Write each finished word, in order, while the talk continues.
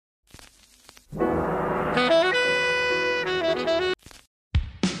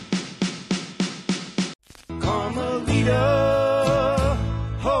sweeter,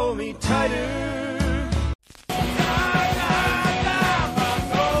 hold me tighter.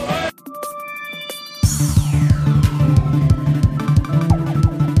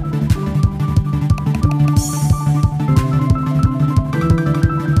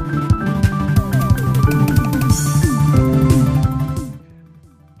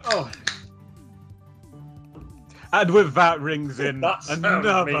 And with that rings in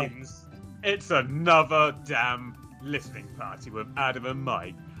another. It's another damn listening party with Adam and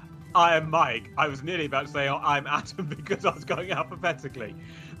Mike. I am Mike. I was nearly about to say I'm Adam because I was going alphabetically,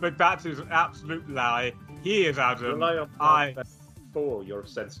 but that is an absolute lie. He is Adam. Rely on alphabet for your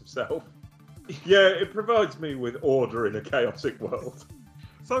sense of self. Yeah, it provides me with order in a chaotic world.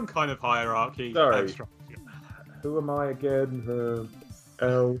 Some kind of hierarchy. Sorry. Who am I again?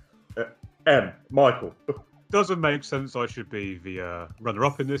 M. Michael. Doesn't make sense I should be the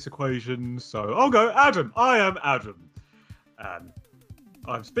runner-up in this equation, so I'll go Adam. I am Adam.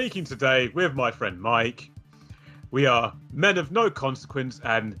 I'm speaking today with my friend Mike. We are men of no consequence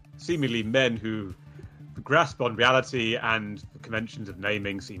and seemingly men who grasp on reality and the conventions of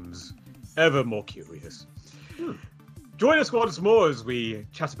naming seems ever more curious. Join us once more as we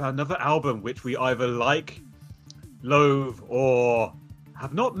chat about another album which we either like, loathe, or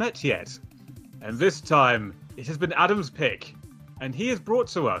have not met yet. And this time, it has been Adam's pick, and he has brought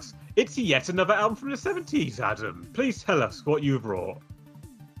to us. It's yet another album from the 70s, Adam. Please tell us what you've brought.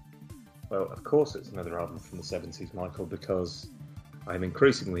 Well, of course it's another album from the 70s, Michael, because I'm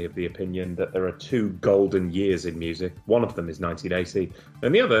increasingly of the opinion that there are two golden years in music. One of them is 1980,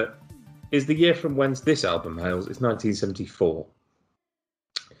 and the other is the year from whence this album hails. It's 1974.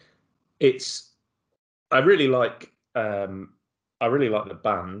 I really like the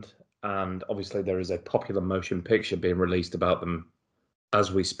band. And obviously there is a popular motion picture being released about them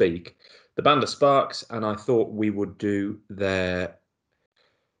as we speak. The band are Sparks, and I thought we would do their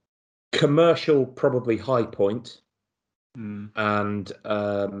commercial, probably high point. And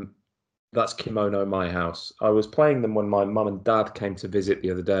that's Kimono, My House. I was playing them when my mum and dad came to visit the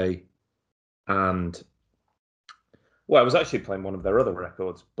other day. And, well, I was actually playing one of their other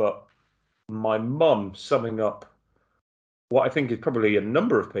records, but my mum, summing up what I think is probably a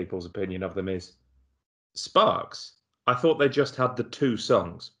number of people's opinion of them is Sparks. I thought they just had the two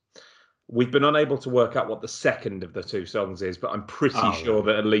songs. We've been unable to work out what the second of the two songs is, but I'm pretty sure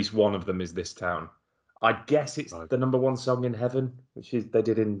that at least one of them is This Town. I guess it's the number one song in Heaven, which is they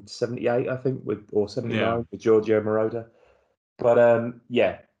did in 78, I think, or 79 with Giorgio Moroder. But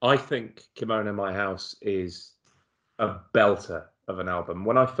I think Kimono My House is a belter of an album.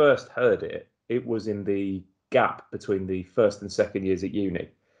 When I first heard it, it was in the gap between the first and second years at uni,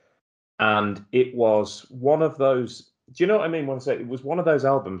 and it was one of those, do you know what I mean when I say it was one of those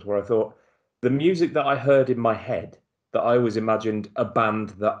albums where I thought the music that I heard in my head, that I always imagined a band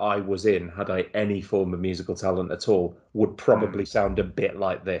that I was in, had I any form of musical talent at all, would probably sound a bit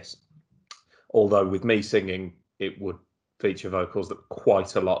like this, although with me singing it would feature vocals that were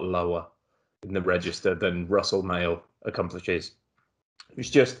quite a lot lower in the register than Russell Mael accomplishes. It was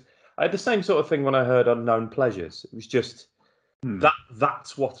just, I had the same sort of thing when I heard Unknown Pleasures. It was just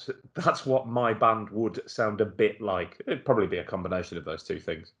that's what my band would sound a bit like. It'd probably be a combination of those two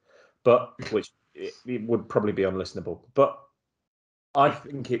things, but which it would probably be unlistenable. But I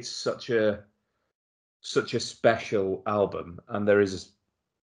think it's such a special album, and there is,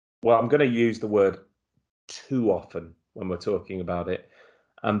 well, I'm going to use the word too often when we're talking about it,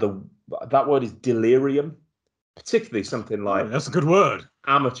 and that word is delirium. Particularly something like that's a good word.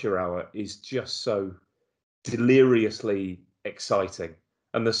 Amateur Hour is just so deliriously exciting,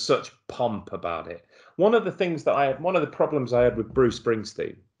 and there's such pomp about it. One of the problems I had with Bruce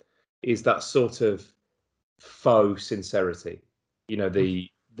Springsteen is that sort of faux sincerity. You know, the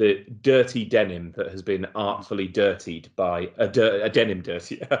dirty denim that has been artfully dirtied by a denim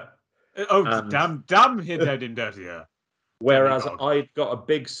dirtier. Damn his denim dirtier. Whereas I've got a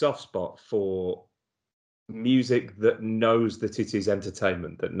big soft spot for music that knows that it is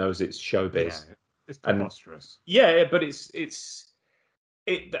entertainment, that knows it's showbiz. Yeah, it's preposterous. But it's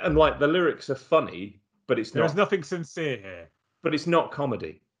and like the lyrics are funny, but there's nothing sincere here. But it's not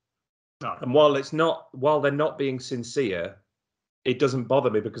comedy. No. And while they're not being sincere, it doesn't bother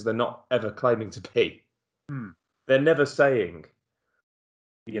me because they're not ever claiming to be. They're never saying,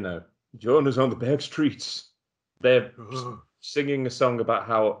 join us on the back streets. They're singing a song about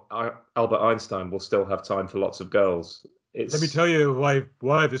how Albert Einstein will still have time for lots of girls. Let me tell you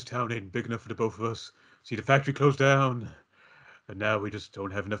why this town ain't big enough for the both of us. See, the factory closed down, and now we just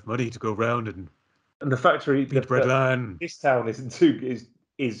don't have enough money to go around and the factory, beat bread line. This town isn't too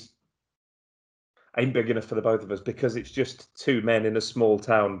is. ain't big enough for the both of us because it's just two men in a small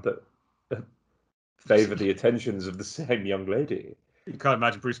town that favour the attentions of the same young lady. You can't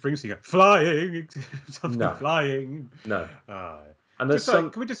imagine Bruce Springsteen flying, something No. flying. No. And Just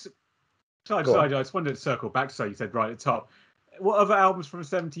like, can we just? Sorry, I just wanted to circle back to you said right at the top. What other albums from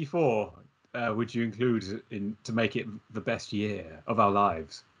 '74 would you include in to make it the best year of our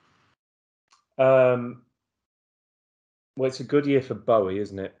lives? Well, it's a good year for Bowie,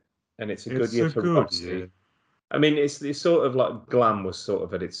 isn't it? And it's a good year for Rossi. Year. I mean, it's sort of like glam was sort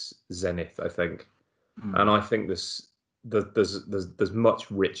of at its zenith, I think, and I think there's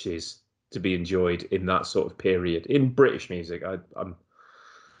much riches to be enjoyed in that sort of period in British music. I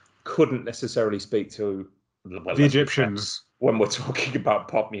couldn't necessarily speak to The Egyptians when we're talking about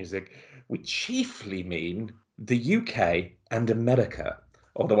pop music. We chiefly mean the UK and America,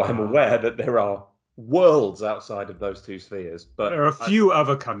 although I'm aware that there are worlds outside of those two spheres. But there are a few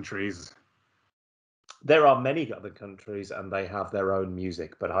other countries. There are many other countries, and they have their own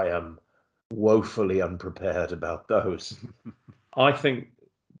music, but I am woefully unprepared about those. I think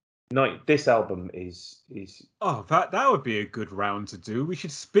this album is. Oh, that would be a good round to do. We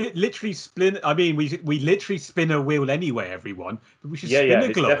should literally spin. I mean, we literally spin a wheel anyway, everyone. But we should spin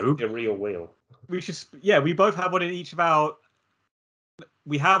a globe. Definitely a real wheel. We should. Yeah, we both have one in each of our.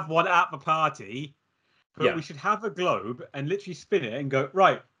 We have one at the party, but we should have a globe and literally spin it and go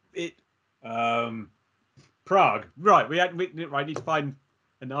right. Prague. Right, we need to find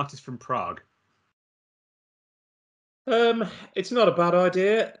an artist from Prague. It's not a bad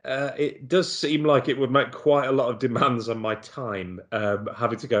idea. It does seem like it would make quite a lot of demands on my time,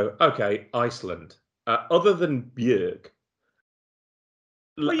 having to go, okay, Iceland. Other than Björk.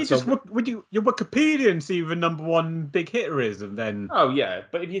 Well, your Wikipedia and see who the number one big hitter is, and then. Oh yeah,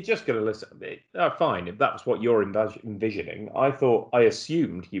 but if you're just going to listen, fine. If that's what you're envisioning, I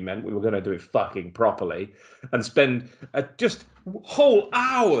assumed you meant we were going to do it fucking properly and spend just whole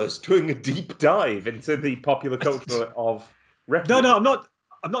hours doing a deep dive into the popular culture of record. No,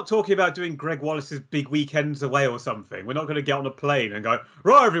 I'm not talking about doing Greg Wallace's Big Weekends Away or something. We're not going to get on a plane and go,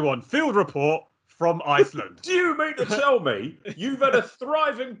 right, everyone, field report from Iceland. Do you mean to tell me you've had a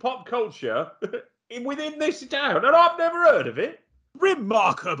thriving pop culture within this town and I've never heard of it?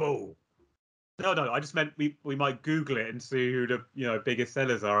 Remarkable. No, I just meant we might Google it and see who the biggest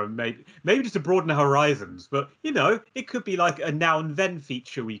sellers are, and maybe just to broaden the horizons. But it could be like a now and then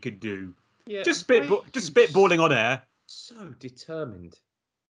feature we could do. Yeah, just spitballing on air. So determined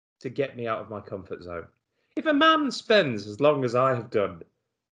to get me out of my comfort zone. If a man spends as long as I have done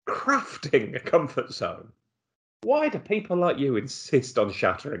crafting a comfort zone, why do people like you insist on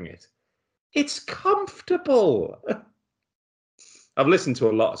shattering it? It's comfortable. I've listened to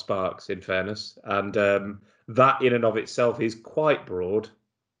a lot of Sparks, in fairness, and that in and of itself is quite broad.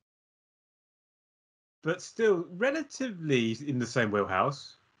 But still relatively in the same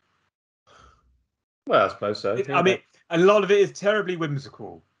wheelhouse. Well, I suppose so. I mean, a lot of it is terribly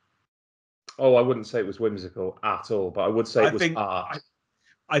whimsical. Oh, I wouldn't say it was whimsical at all, but I would say it was art.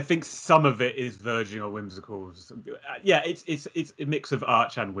 I think some of it is verging on whimsical. Yeah, it's a mix of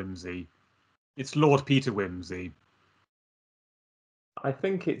arch and whimsy. It's Lord Peter whimsy. I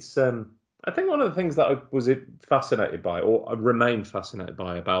think it's. I think one of the things that I was fascinated by, or I remain fascinated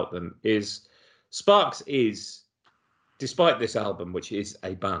by about them, is Sparks is, despite this album, which is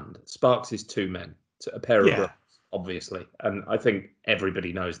a band, Sparks is two men, a pair of brothers, obviously, and I think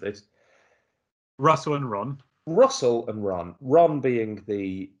everybody knows this. Russell and Ron. Ron being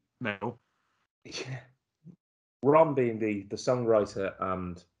the male. Yeah. Ron being the songwriter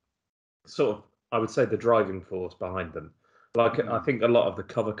and sort of, I would say, the driving force behind them. Like, I think a lot of the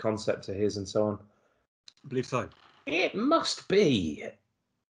cover concepts are his and so on. I believe so. It must be.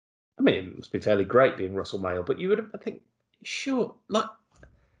 I mean, it must be fairly great being Russell Mael, but you would, I think, sure, like,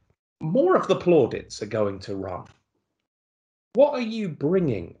 more of the plaudits are going to Ron. What are you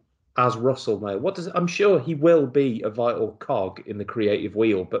bringing as Russell Mael? I'm sure he will be a vital cog in the creative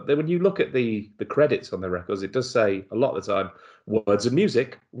wheel, but then when you look at the credits on the records, it does say a lot of the time, words and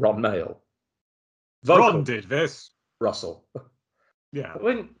music, Ron Mael. Vocal, Ron did this. Russell. Yeah. I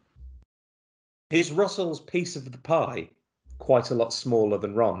mean, is Russell's piece of the pie quite a lot smaller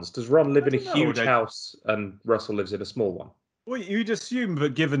than Ron's? Does Ron live in a huge house and Russell lives in a small one? Well, you'd assume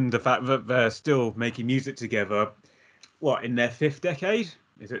that given the fact that they're still making music together, what, in their fifth decade?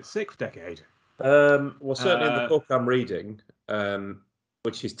 Is it sixth decade? Well, certainly in the book I'm reading,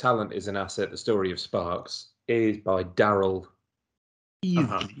 which is Talent is an Asset, The Story of Sparks, is by Daryl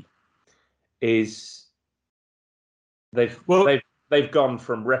Easley. They've gone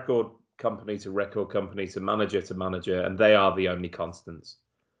from record company to manager, and they are the only constants.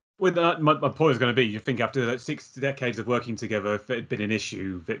 Well, my point is going to be, you think after 6 decades of working together, if it had been an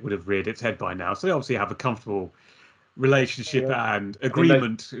issue, it would have reared its head by now. So they obviously have a comfortable relationship Yeah. and I mean,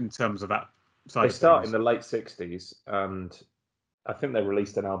 agreement in terms of that they side of start in things. the late '60s, and I think they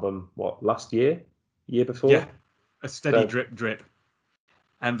released an album last year Yeah, before. a steady So drip, drip.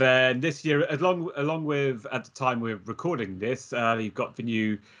 And then this year, along with at the time we're recording this, you've got the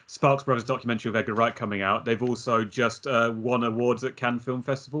new Sparks Brothers documentary of Edgar Wright coming out. They've also just won awards at Cannes Film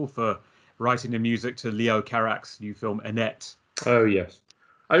Festival for writing the music to Leo Carac's new film Annette. oh yes,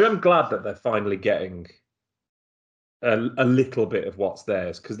 I am glad that they're finally getting a little bit of what's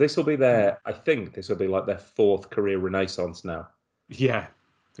theirs, because this will be Hmm. I think this will be like their fourth career renaissance now. Yeah,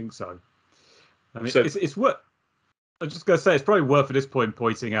 I think so. I mean, So it's worth. I was just going to say it's probably worth at this point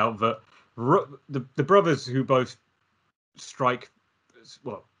pointing out that the brothers who both strike,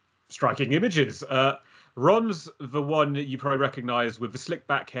 well, striking images. Ron's the one that you probably recognise with the slick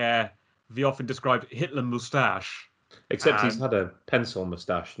back hair, the often described Hitler moustache, except he's and had a pencil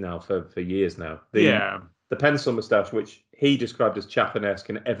moustache now for years now. yeah, The pencil moustache, which he described as Chaplinesque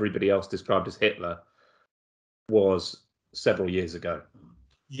and everybody else described as Hitler, was several years ago.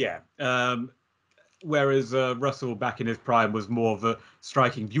 yeah. Whereas Russell, back in his prime, was more of a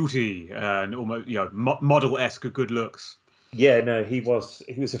striking beauty and almost model-esque good looks. Yeah, no, he was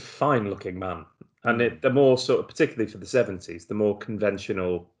a fine looking man. And Mm. the more sort of, particularly for the '70s, the more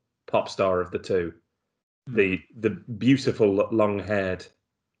conventional pop star of the two, Mm. the beautiful long haired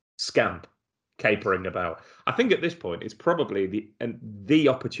scamp capering about. I think at this point it's probably the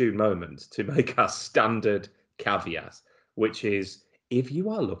opportune moment to make our standard caveat, which is if you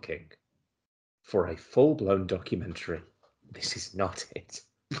are looking for a full blown documentary, this is not it.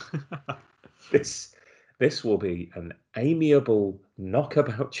 This this will be an amiable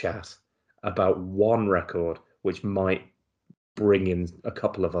knockabout chat about one record, which might bring in a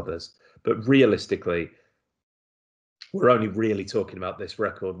couple of others. But realistically, we're only really talking about this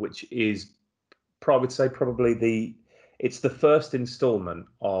record, which is, I would say, probably it's the first installment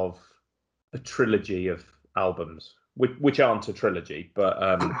of a trilogy of albums, which aren't a trilogy,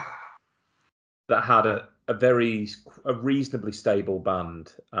 but that had a reasonably stable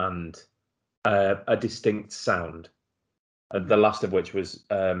band and a distinct sound. The last of which was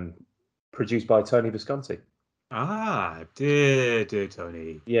produced by Tony Visconti. Ah, dear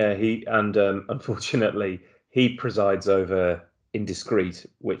Tony. Yeah, he and unfortunately he presides over Indiscreet,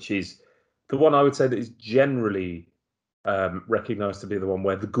 which is the one I would say that is generally recognised to be the one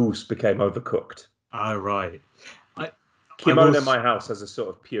where the goose became overcooked. Ah, right. I I will. Kimono My House has a sort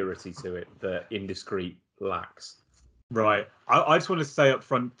of purity to it that Indiscreet lacks. Right. I just want to say up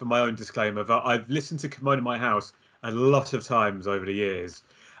front for my own disclaimer that I've listened to Kimono in My House a lot of times over the years,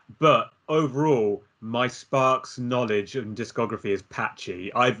 but overall, my Sparks knowledge and discography is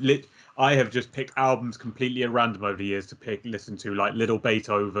patchy. I have just picked albums completely at random over the years to listen to, like Little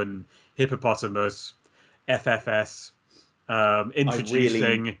Beethoven, Hippopotamus, FFS, I really,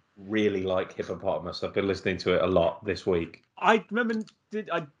 Introducing. really like Hippopotamus. I've been listening to it a lot this week. I remember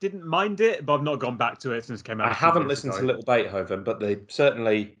I didn't mind it, but I've not gone back to it since it came out I a few haven't years listened to ago. Little Beethoven, but they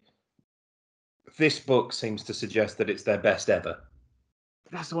certainly this book seems to suggest that it's their best ever.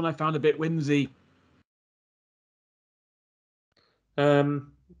 That's the one I found a bit whimsy.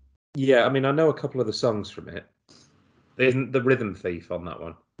 Um, yeah, I mean, I know a couple of the songs from it. There isn't the Rhythm Thief on that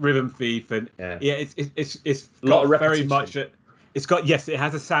one. Rhythm Thief, and Yeah, yeah, it's a lot of got very repetition. much. It's got, yes, it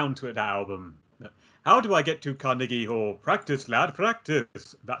has a sound to it. That album. How do I get to Carnegie Hall? Practice, lad,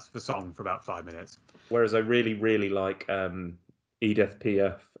 practice. That's the song for about 5 minutes. Whereas I really, really like Edith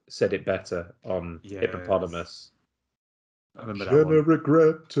Piaf said it better on Yes, Hippopotamus. I remember that Can I one.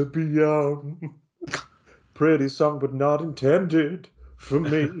 regret to be young? Pretty song, but not intended for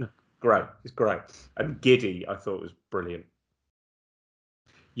me. Great, it's great. And Giddy, I thought was brilliant.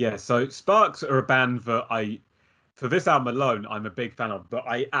 Yeah, so Sparks are a band that for this album alone, I'm a big fan of, but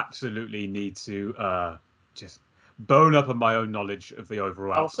I absolutely need to just bone up on my own knowledge of the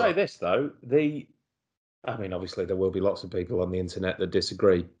overall I'll say output. this though, I mean, obviously there will be lots of people on the internet that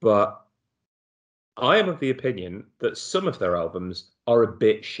disagree, but I am of the opinion that some of their albums are a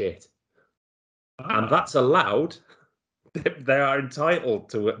bit shit, and Ah. that's allowed. They are entitled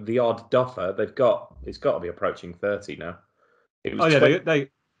to the odd duffer. It's got to be approaching 30 now. It was Oh yeah, 20.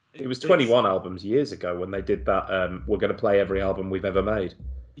 It was it's 21 albums years ago when they did that. We're going to play every album we've ever made.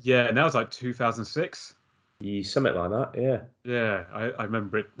 yeah, now it's like 2006. Something like that. Yeah. Yeah, I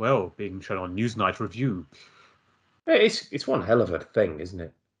remember it well being shown on Newsnight Review. It's one hell of a thing, isn't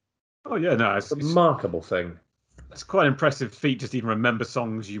it? Oh yeah, no, it's Remarkable thing. That's quite an impressive feat, just to even remember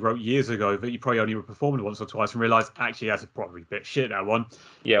songs you wrote years ago that you probably only performed once or twice and realise, actually, that's probably a bit shit, that one.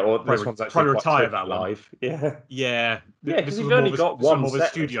 Yeah, or this Probably, one's actually probably quite retire tricky that one. live. Yeah. Yeah, Yeah, because this you've was more only of a, got this was one more of a set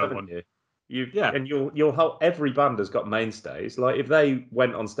list, studio haven't one. you? Yeah. And you'll help. Every band has got mainstays. Like if they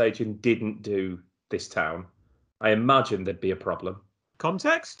went on stage and didn't do This Town, I imagine there'd be a problem.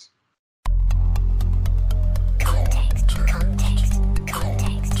 Context?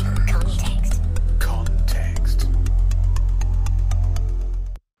 Context.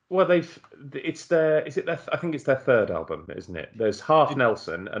 Well, it's their, is it their, I think it's their third album, isn't it? There's Half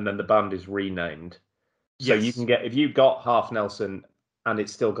Nelson, and then the band is renamed. So you can Yes. get, if you got Half Nelson and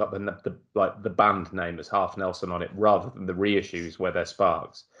it's still got the band name as Half Nelson on it, rather than the reissues where they're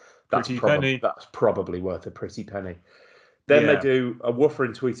Sparks, Pretty Penny. that's probably worth a pretty penny. Then they Yeah. do A Woofer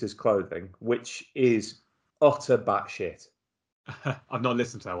in Tweeter's Clothing, which is utter batshit. I've not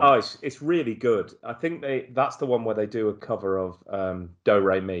listened to that Oh, one. it's really good. I think that's the one where they do a cover of Do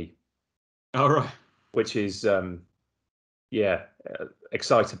Re Mi, All right. which is yeah,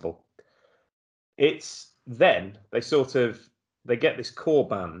 excitable. It's then they get this core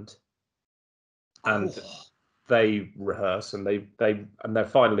band and Cool. they rehearse and they're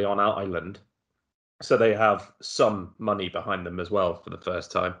finally on island, so they have some money behind them as well for the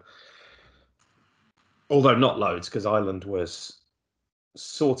first time, although not loads because Ireland was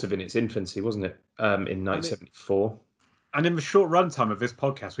sort of in its infancy, wasn't it? In And, 1974. and in the short runtime of this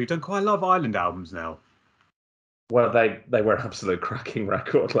podcast, we've done quite a lot of Island albums now. Well, they were an absolute cracking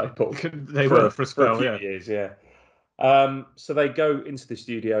record label They were for a for a spell, few yeah. years, yeah. So they go into the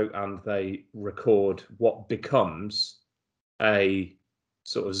studio and they record what becomes a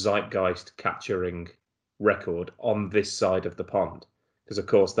sort of zeitgeist capturing record on this side of the pond. Because, of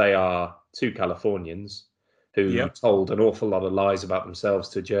course, they are two Californians who Yep. told an awful lot of lies about themselves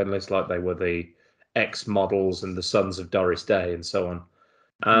to journalists, like they were the ex models and the sons of Doris Day and so on.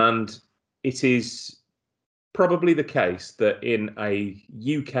 And it is probably the case that in a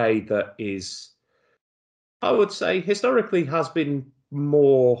UK that is, I would say, historically has been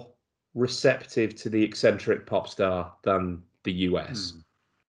more receptive to the eccentric pop star than the US. Mm.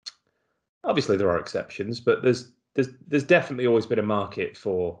 Obviously, there are exceptions, but there's definitely always been a market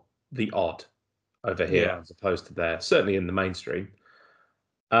for the odd over here, Yeah. as opposed to there. Certainly in the mainstream,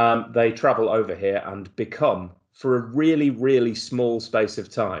 they travel over here and become, for a really really small space of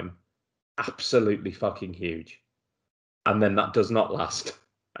time, absolutely fucking huge. And then that does not last,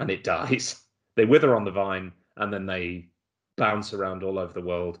 and it dies. They wither on the vine, and then they bounce around all over the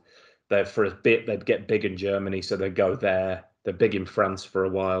world. For a bit, they'd get big in Germany, so they'd go there. They're big in France for a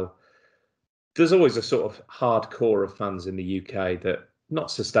while. There's always a sort of hardcore of fans in the UK that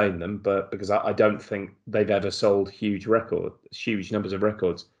not sustain them, but because I don't think they've ever sold huge numbers of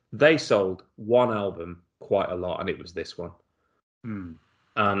records. They sold one album quite a lot, and it was this one. Mm.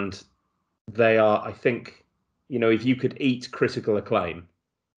 And they are, I think, if you could eat critical acclaim,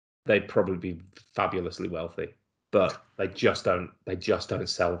 they'd probably be fabulously wealthy. But they just don't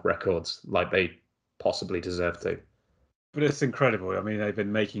sell records like they possibly deserve to. But it's incredible. I mean, they've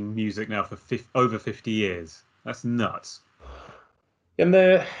been making music now for over 50 years. That's nuts. And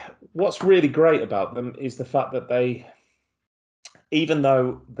what's really great about them is the fact that even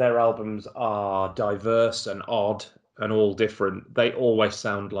though their albums are diverse and odd and all different, they always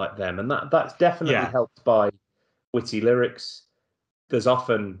sound like them. And that's definitely Yeah. helped by witty lyrics. There's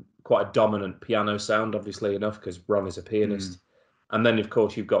often quite a dominant piano sound, obviously enough, because Ron is a Mm. pianist. And then, of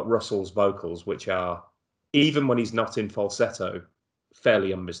course, you've got Russell's vocals, which are, even when he's not in falsetto,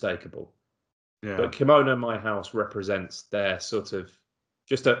 fairly unmistakable. Yeah. But Kimono My House represents their sort of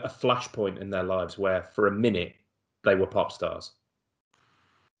just a flashpoint in their lives where, for a minute, they were pop stars.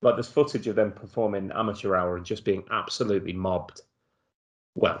 Like there's footage of them performing Amateur Hour and just being absolutely mobbed.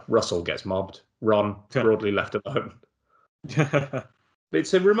 Well, Russell gets mobbed. Ron broadly left alone.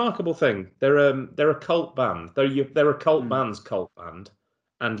 It's a remarkable thing. They're a cult band. They're a cult Mm. band's cult band,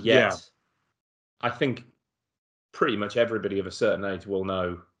 and Yeah. yet I think pretty much everybody of a certain age will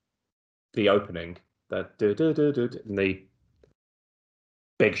know the opening, that do do do do, and the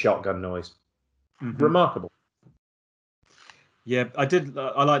big shotgun noise. Mm-hmm. Remarkable. Yeah, I did.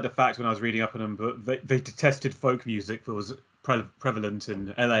 I like the fact when I was reading up on them, but they detested folk music that was prevalent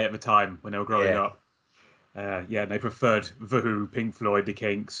in LA at the time when they were growing Yeah. up. Yeah, and they preferred The Who, Pink Floyd, The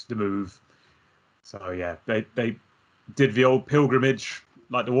Kinks, The Move. So yeah, they did the old pilgrimage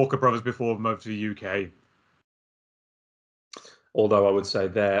like the Walker Brothers before them over to the UK. Although I would say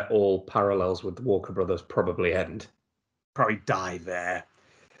they're all parallels with the Walker Brothers probably end. Probably die there.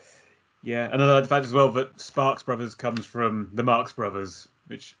 Yeah, and I like the fact as well that Sparks Brothers comes from the Marx Brothers,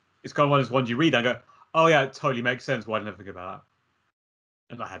 which is kind of one of those ones you read and go, Oh yeah, it totally makes sense. Why didn't I think about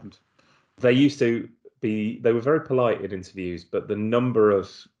that? And I hadn't. They used to be. They were very polite in interviews, but the number of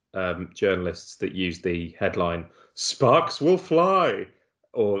journalists that used the headline "Sparks will fly"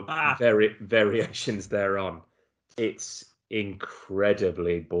 or Ah. variations thereon, it's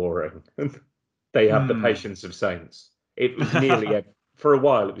incredibly boring. They have the Hmm. patience of saints. It was nearly for a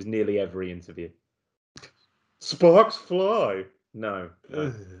while. It was nearly every interview. Sparks fly. No,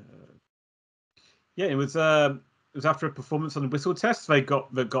 no. Yeah, it was after a performance on the whistle test that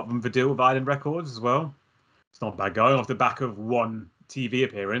got them the deal with Island Records as well. It's not bad going off the back of one TV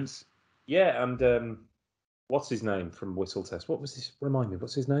appearance. Yeah, and what's his name from Whistle Test? What was this? Remind me,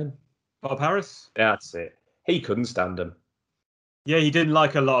 what's his name? Bob Harris. That's it. He couldn't stand him. Yeah, he didn't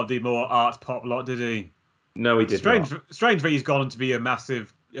like a lot of the more art pop lot, did he? No, he did not. Strange that he's gone on to be a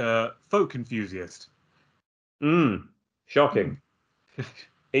massive folk enthusiast. Shocking.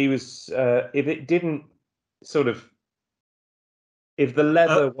 He was. If it didn't sort of, if the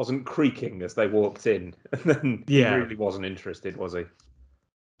leather wasn't creaking as they walked in, then he Yeah. really wasn't interested, was he?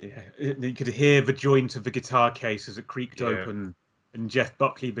 Yeah, you could hear the joint of the guitar case as it creaked open, and Jeff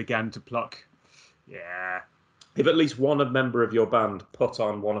Buckley began to pluck. Yeah. If at least one member of your band put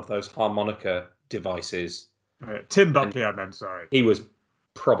on one of those harmonica devices, Tim Buckley, I meant, sorry. he was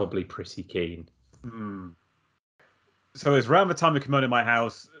probably pretty keen. So it's around the time of Kimono in my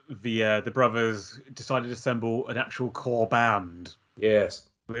house, the brothers decided to assemble an actual core band. Yes.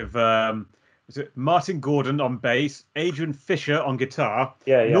 With was it Martin Gordon on bass, Adrian Fisher on guitar,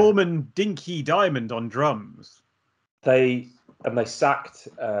 Yeah. Norman Dinky Diamond on drums. They sacked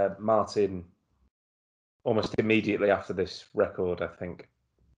Martin almost immediately after this record, I think.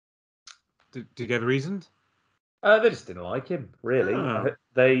 Do you give a reason? They just didn't like him, really. Oh.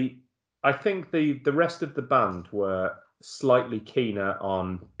 I think the rest of the band were slightly keener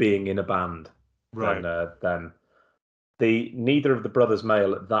on being in a band Right. than them. Neither of the brothers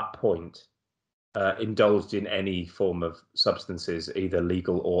male at that point indulged in any form of substances, either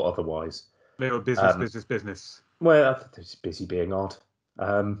legal or otherwise. They were business. Well, I think they're just busy being odd.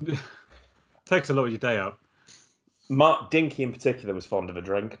 Takes a lot of your day up. Mark Dinky in particular was fond of a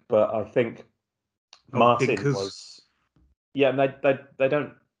drink, but I think Martin Dinkers. was. Yeah, and they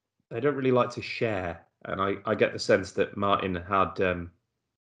don't really like to share, and I get the sense that Martin had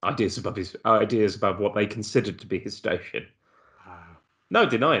ideas about what they considered to be his station. No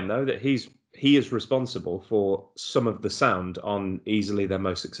denying though that he is responsible for some of the sound on easily their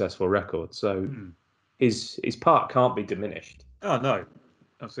most successful record. So his part can't be diminished. Oh no,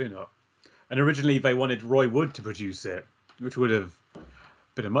 absolutely not. And originally they wanted Roy Wood to produce it, which would have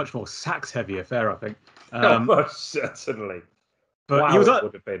been a much more sax-heavy affair, I think. Most certainly. But wow, it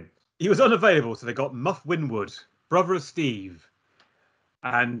would have been. He was unavailable, so they got Muff Winwood, brother of Steve,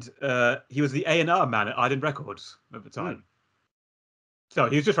 and he was the A&R man at Island Records at the time. So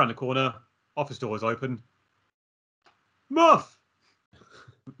he was just around the corner. Office door was open. Muff,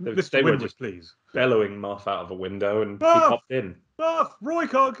 Mr. Winwood, please. Bellowing Muff out of a window, and Muff! He popped in. Muff, Roy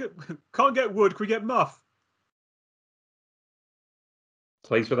can't get Wood. Can we get Muff?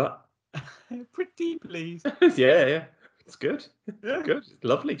 Pleased with that? Pretty pleased. Yeah. It's good. Yeah. Good.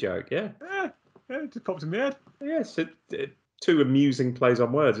 Lovely joke, yeah. Yeah, it just popped in my head. Yes, two amusing plays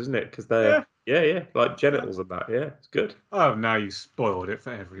on words, isn't it? Because they're, like genitals and that, yeah. It's good. Oh, now you spoiled it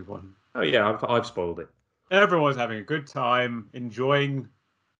for everyone. Oh, yeah, I've spoiled it. Everyone's having a good time, enjoying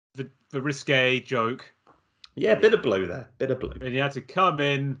the risque joke. Yeah, bit of blue there, bit of blue. And you had to come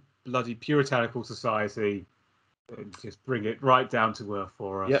in, bloody puritanical society, and just bring it right down to earth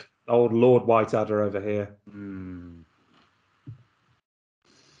for us. Yep, old Lord Whiteadder over here.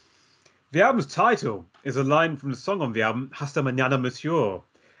 The album's title is a line from the song on the album, Hasta Mañana Monsieur,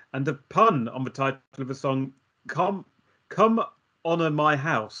 and the pun on the title of the song, Come Honor My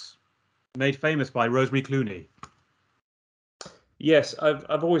House, made famous by Rosemary Clooney. Yes,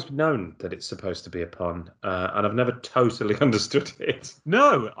 I've always known that it's supposed to be a pun, and I've never totally understood it.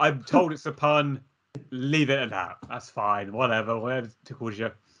 No, I'm told it's a pun. Leave it at that. That's fine. Whatever tickles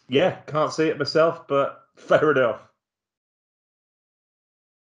you. Yeah, can't see it myself, but fair enough.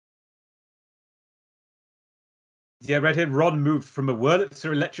 Yeah, Redhead Ron moved from a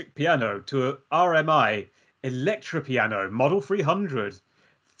Wurlitzer electric piano to a RMI Electra piano Model 300.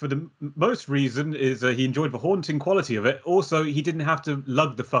 For the most reason is he enjoyed the haunting quality of it. Also, he didn't have to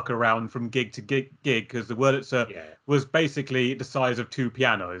lug the fuck around from gig to gig because the Wurlitzer was basically the size of two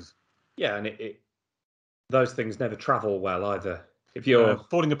pianos. Yeah, and it those things never travel well either. If you're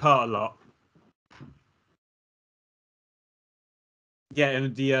falling apart a lot. Yeah,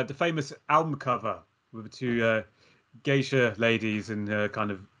 and the famous album cover with the two geisha ladies in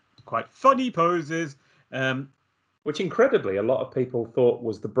kind of quite funny poses. Which incredibly, a lot of people thought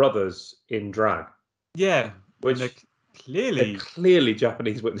was the brothers in drag. Yeah, when Which they're clearly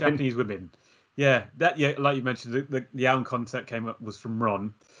Japanese women. Japanese women. Yeah, like you mentioned, the album concept came up was from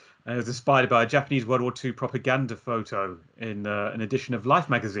Ron. And it was inspired by a Japanese World War II propaganda photo in an edition of Life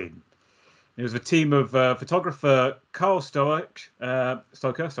magazine. It was a team of photographer Carl Stoker,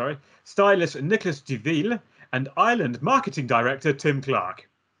 stylist Nicholas Deville, and Ireland marketing director Tim Clark,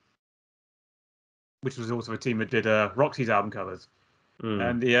 which was also a team that did Roxy's album covers.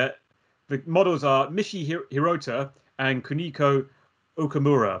 And the models are Mishi Hirota and Kuniko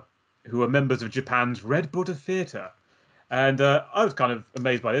Okamura, who are members of Japan's Red Buddha Theatre. And I was kind of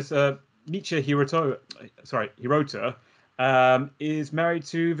amazed by this. Michi Hirota, is married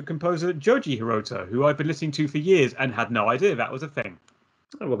to the composer Joji Hirota, who I've been listening to for years and had no idea that was a thing.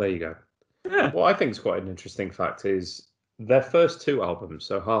 Oh, well, there you go. Yeah. What I think is quite an interesting fact is their first two albums,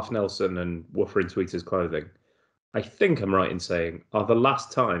 so Half Nelson and Woofer in Tweeter's Clothing, I think I'm right in saying, are the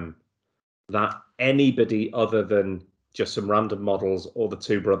last time that anybody other than just some random models or the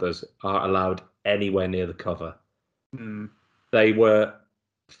two brothers are allowed anywhere near the cover. They were,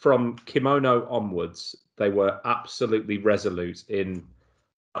 from Kimono onwards, they were absolutely resolute in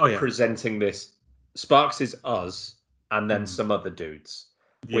presenting this. Sparks is us and then some other dudes,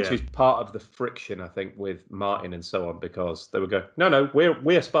 which is part of the friction, I think, with Martin and so on, because they would go, no,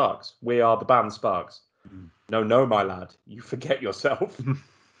 we're Sparks. We are the band Sparks. No, my lad, you forget yourself.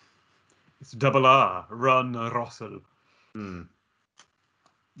 It's double R, Ron Russell.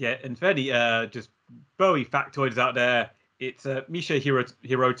 Yeah, and fairly just Bowie factoids out there. It's Misha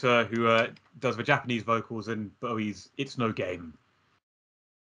Hirota who does the Japanese vocals in Bowie's It's No Game.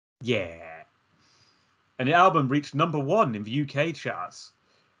 Yeah. And the album reached #1 in the UK charts.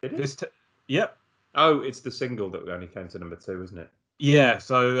 Did it? Yep. Oh, it's the single that only came to #2, isn't it? Yeah,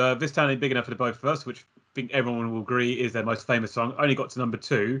 so This Town Ain't Big Enough for the Both of Us, which I think everyone will agree is their most famous song, only got to #2.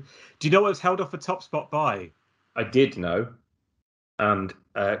 Do you know what it was held off the top spot by? I did know, and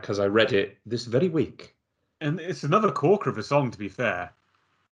because I read it this very week. And it's another corker of a song, to be fair.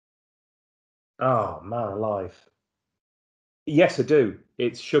 Oh, man alive. Yes, I do.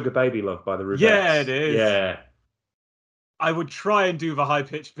 It's Sugar Baby Love by the Rubettes. Yeah, it is. Yeah. I would try and do the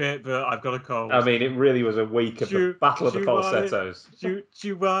high-pitched bit, but I've got a cold. I mean, it really was a week of the Battle of the Falsettos.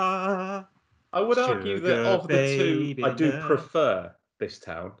 I would argue that of the two, I do prefer This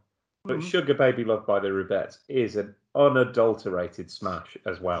Town, but Sugar Baby Love by the Rubettes is an unadulterated smash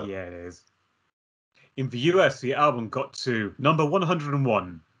as well. Yeah, it is. In the US, the album got to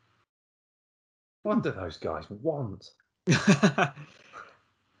 #101. What do those guys want?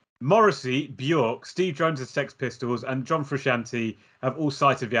 Morrissey, Bjork, Steve Jones' Sex Pistols, and John Frusciante have all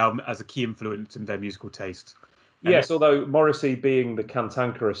cited the album as a key influence in their musical taste. Yes, although Morrissey, being the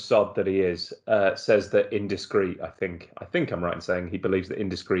cantankerous sod that he is, says that Indiscreet, I think I'm right in saying he believes that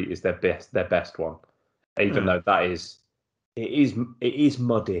Indiscreet is their best one, even though it is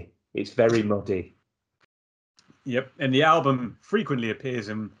muddy. It's very muddy. Yep, and the album frequently appears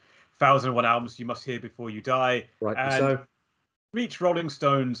in 1001 Albums You Must Hear Before You Die. Right, so reached Rolling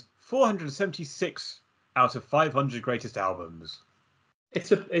Stone's 476 out of 500 greatest albums.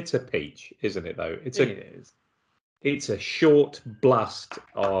 It's a peach, isn't it? Though it is. It's a short blast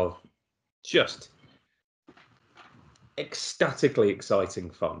of just ecstatically exciting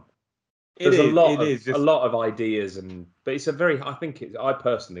fun. There's a lot of ideas, but it's a very. I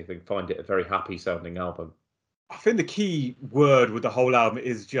personally find it a very happy sounding album. I think the key word with the whole album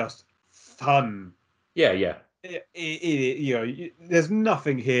is just fun. Yeah. There's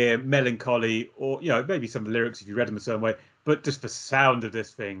nothing here melancholy, or maybe some of the lyrics if you read them a certain way, but just the sound of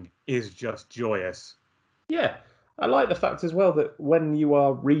this thing is just joyous. Yeah, I like the fact as well that when you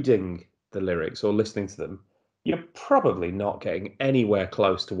are reading the lyrics or listening to them, you're probably not getting anywhere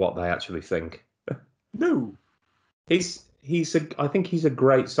close to what they actually think. No, I think he's a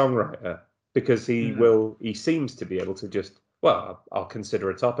great songwriter because he seems to be able to just, I'll consider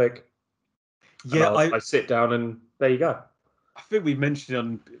a topic. Yeah, I sit down and there you go. I think we mentioned it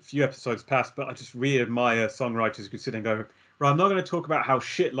on a few episodes past, but I just really admire songwriters who can sit and go, right, I'm not going to talk about how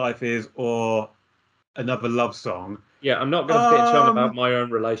shit life is or another love song. Yeah, I'm not going to bitch on about my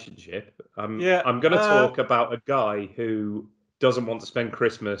own relationship. I'm going to talk about a guy who doesn't want to spend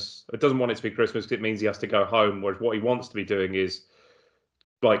Christmas, or doesn't want it to be Christmas because it means he has to go home, whereas what he wants to be doing is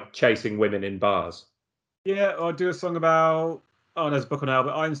like chasing women in bars. Yeah, or do a song about, there's a book on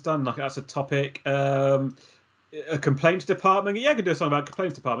Albert Einstein, like that's a topic. A complaints department. Yeah, I can do a song about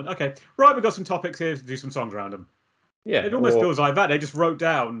complaints department. Okay, right, we've got some topics here to do some songs around them. Yeah, it almost feels like that. They just wrote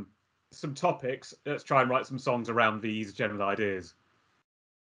down some topics. Let's try and write some songs around these general ideas.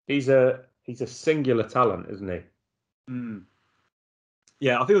 He's a singular talent, isn't he? Mm.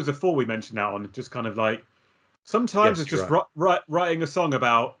 Yeah, I think it was before we mentioned that on. Just kind of like sometimes Yes, it's you're just right. writing a song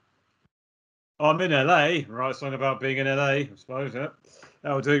about I'm in LA. Write a song about being in LA. I suppose. Yeah,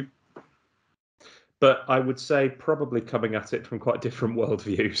 that'll do. But I would say probably coming at it from quite different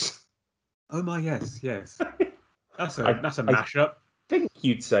worldviews. Oh my yes, yes. That's a I that's a I mashup. think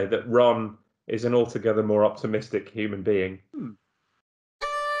you'd say that Ron is an altogether more optimistic human being. Hmm.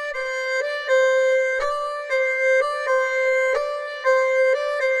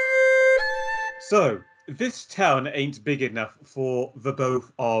 So this town ain't big enough for the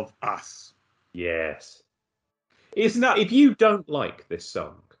both of us. Yes. Isn't that? If you don't like this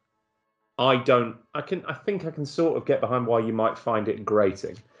song, I don't. I think I can sort of get behind why you might find it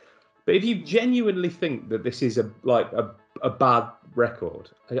grating. But if you genuinely think that this is a bad record,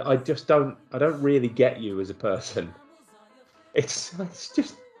 I just don't. I don't really get you as a person. It's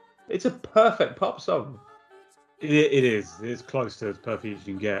a perfect pop song. It is. It's close to as perfect as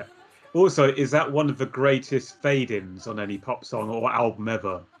you can get. Also, is that one of the greatest fade-ins on any pop song or album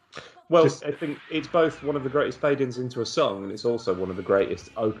ever? Well, Just I think it's both one of the greatest fade-ins into a song, and it's also one of the greatest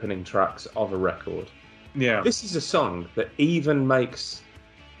opening tracks of a record. yeah, This is a song that even makes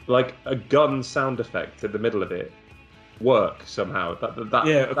like a gun sound effect in the middle of it work somehow.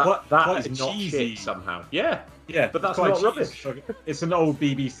 yeah, That quite is a not shit cheesy. somehow. Yeah, Yeah, but it's that's quite not cheesy. rubbish. So it's an old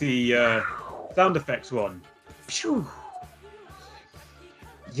BBC sound effects one. Phew.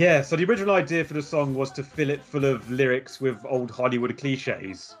 Yeah, so the original idea for the song was to fill it full of lyrics with old Hollywood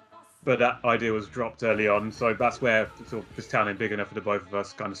cliches, but that idea was dropped early on. So that's where sort of this town ain't big enough for the both of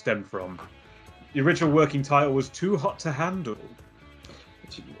us kind of stemmed from. The original working title was "Too Hot to Handle."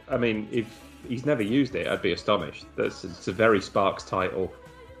 I mean, if he's never used it, I'd be astonished. It's a very Sparks title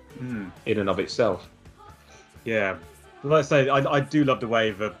in and of itself. Yeah. But like I say, I do love the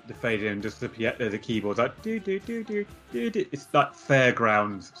way the fade in, just the keyboards like do do do do do do. It's like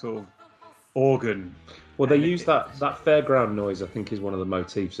fairground sort of organ, Well, they and use that fairground noise. I think is one of the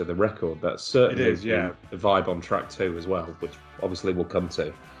motifs of the record. That's it certainly is, yeah. the vibe on track 2 as well, which obviously we'll come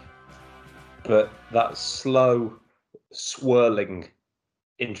to. But that slow, swirling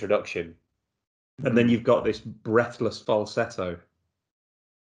introduction, and then Mm. you've got this breathless falsetto.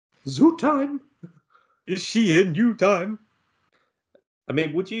 Zoo time. Is she in new time? I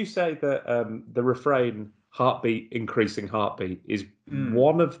mean, would you say that the refrain "heartbeat, increasing heartbeat" is Mm.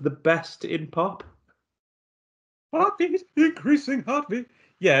 one of the best in pop? Heartbeat, increasing heartbeat.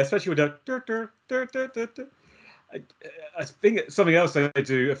 Yeah, especially with the I, I think something else they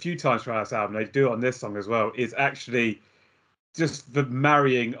do a few times for this album. They do it on this song as well. Is actually just the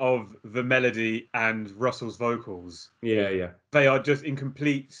marrying of the melody and Russell's vocals. Yeah, yeah. They are just in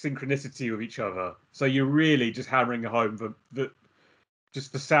complete synchronicity with each other. So you're really just hammering home the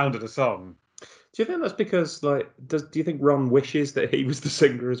just the sound of the song. Do you think that's because, like, do you think Ron wishes that he was the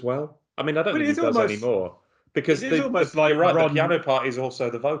singer as well? I mean, I don't But think he does anymore it because is almost you're like right. The Ron. piano part is also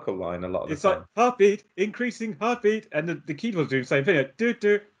the vocal line a lot of It's the like time. heartbeat, increasing heartbeat, and the keyboards do the same thing. Like, do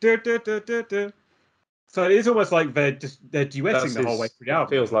do do do do do do. So it is almost like they're duetting That's the whole way his. through the It album.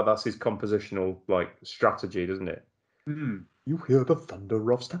 feels like that's his compositional like strategy, doesn't it? Mm. You hear the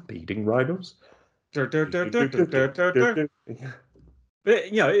thunder of stampeding rhinos. Du- du- du- du- du- du- du- du. But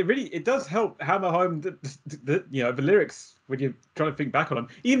it really it does help hammer home the lyrics when you're trying to think back on them.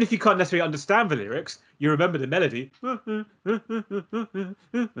 Even if you can't necessarily understand the lyrics, you remember the melody.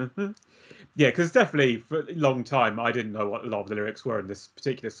 Yeah, because definitely for a long time I didn't know what a lot of the lyrics were in this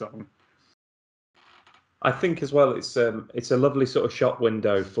particular song. I think as well, it's a lovely sort of shot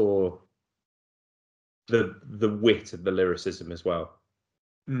window for the wit of the lyricism as well.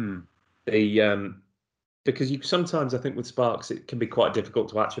 Mm. The because you sometimes I think with Sparks it can be quite difficult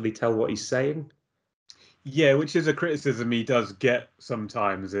to actually tell what he's saying. Yeah, which is a criticism he does get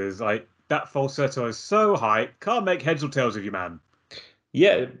sometimes. Is like that falsetto is so high, can't make heads or tails of you, man.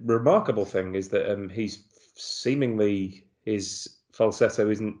 Yeah, remarkable thing is that he's seemingly his falsetto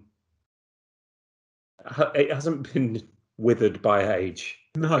isn't it hasn't been withered by age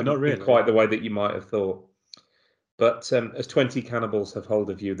No, not in really. quite the way that you might have thought. But as 20 cannibals have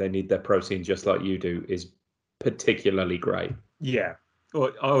hold of you, they need their protein just like you do is particularly great. Yeah.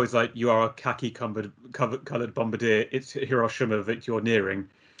 Or I always like you are a colored bombardier. It's Hiroshima that you're nearing.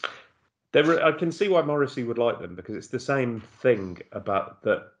 I can see why Morrissey would like them because it's the same thing about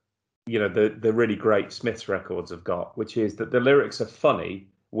that. The really great Smiths records have got, which is that the lyrics are funny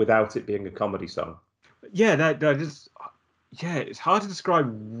without it being a comedy song. Yeah, that is. Yeah, it's hard to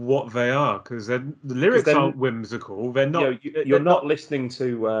describe what they are because the Because lyrics aren't then whimsical. They're you not. know you're not listening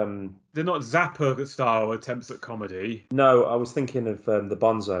to. They're not Zappa style attempts at comedy. No, I was thinking of the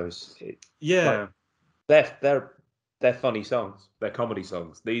Bonzos. Like Yeah. they're they're they're funny songs. They're comedy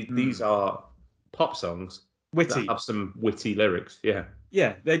songs. These Mm. are pop songs that Witty. have some witty lyrics. Yeah.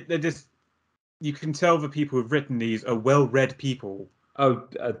 Yeah, they're just. You can tell the people who've written these are well-read people. Oh,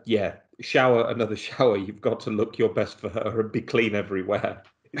 yeah. Shower, another shower. You've got to look your best for her and be clean everywhere.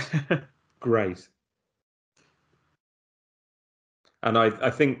 It's great. And I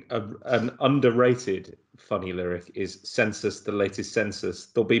think an underrated funny lyric is census, the latest census.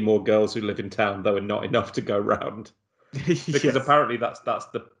 There'll be more girls who live in town, though, and not enough to go round. Because Yes. apparently that's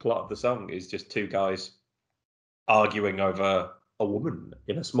the plot of the song is just two guys arguing over a woman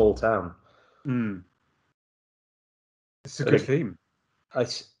in a small town. Mm. It's a And good it, theme.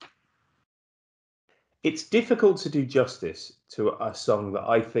 it's difficult to do justice to a song that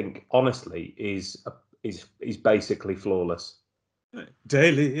I think honestly is basically flawless.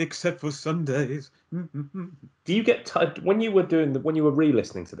 Daily, except for Sundays. Do you get tired when you were when you were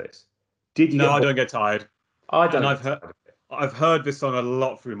re-listening to this? Did you No, get I bored? don't get tired. I And don't get tired of it. I've heard this song a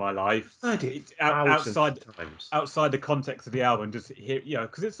lot through my life. I heard it thousands of times. Outside the context of the album, just hear,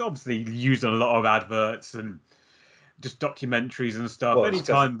 because it's obviously used on a lot of adverts and just documentaries and stuff. Well, it's because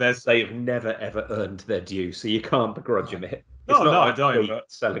Anytime there's they have never ever earned their due, so you can't begrudge them it. It's no, not no, I like don't. Queen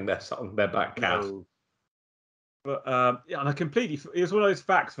But selling their song, their back calf. no, but yeah, and I completely. It was one of those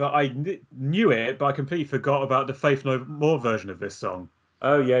facts that I knew it, but I completely forgot about the Faith No More version of this song,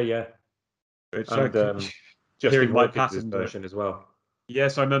 Oh yeah, yeah, which and hearing Justin Mike Hawkins' Patton do it. version as well.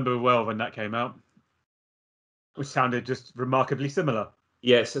 Yes, I remember well when that came out, which sounded just remarkably similar.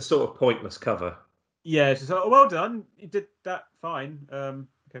 Yeah, it's a sort of pointless cover. Yeah, it's just like, oh, well done, you did that fine.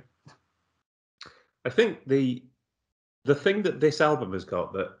 Okay. I think the thing that this album has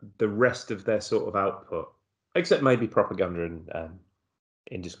got that the rest of their sort of output, except maybe Propaganda and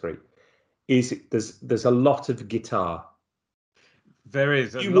Indiscreet, is there's a lot of guitar. There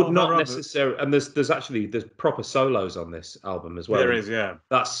is a You lot would of not other others. necessarily, and there's proper solos on this album as well. There And is, yeah.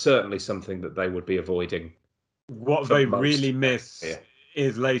 that's certainly something that they would be avoiding What for they most. really miss Yeah.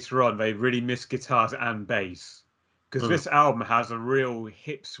 is later on, they really miss guitars and bass. Because Mm. this album has a real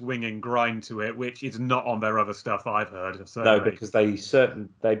hip swinging grind to it, which is not on their other stuff I've heard, No, certainly. because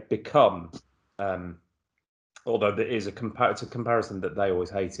they become, although there is it's a comparison that they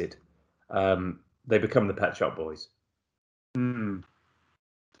always hated. They become the Pet Shop Boys. Mm,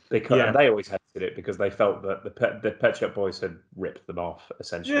 And yeah. they always hated it because they felt that the Pet Shop Boys had ripped them off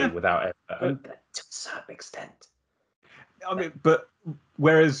essentially Yeah. without effort, But and to a certain extent. I mean, but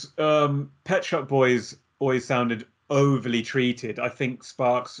whereas Pet Shop Boys always sounded overly treated, I think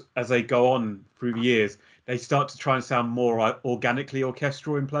Sparks, as they go on through the years, they start to try and sound more organically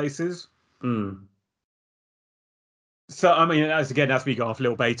orchestral in places. Mm. So I mean, as we go off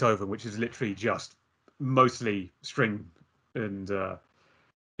Little Beethoven, which is literally just mostly string and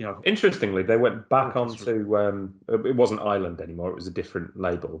Interestingly, they went back orchestra. onto it wasn't Island anymore; it was a different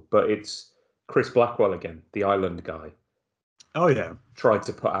label, but it's Chris Blackwell again, the Island guy, Oh yeah, tried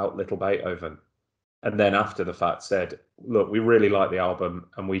to put out Little Beethoven, and then after the fact said, "Look, we really like the album,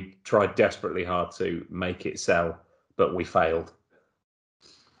 and we tried desperately hard to make it sell, but we failed."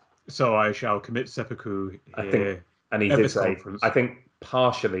 so I shall commit seppuku I think, here and he at did this say, conference. I think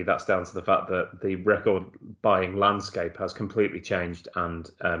partially that's down to the fact that the record buying landscape has completely changed, and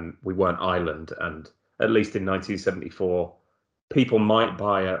we weren't Island, and at least in 1974, people might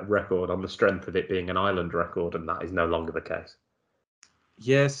buy a record on the strength of it being an Island record, and that is no longer the case.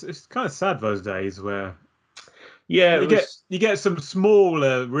 Yes, it's kind of sad those days where Yeah, it was. you get some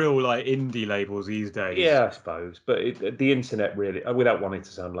smaller, real like indie labels these days. Yeah, I suppose, but the internet really, without wanting to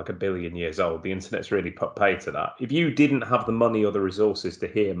sound like a billion years old, the internet's really put pay to that. If you didn't have the money or the resources to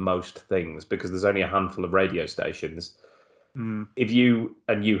hear most things, because there's only a handful of radio stations, Mm. if you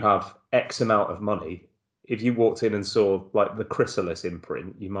have X amount of money, if you walked in and saw like the Chrysalis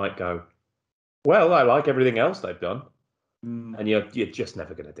imprint, you might go, "Well, I like everything else they've done," Mm. and you're just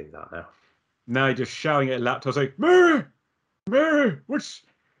never going to do that now. Now you're just shouting at laptops like, "Meh, meh,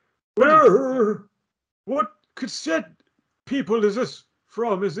 what, what cassette people is this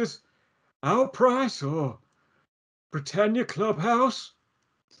from? Is this Our Price or Britannia Clubhouse?"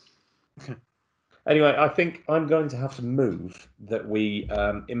 Anyway, I think I'm going to have to move that we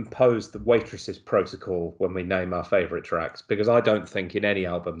impose the waitresses protocol when we name our favourite tracks, because I don't think in any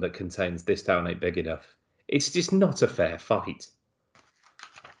album that contains This Town Ain't Big Enough, it's just not a fair fight.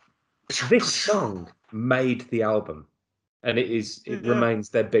 This song made the album, and it Yeah. remains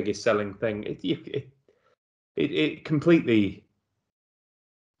their biggest selling thing. It completely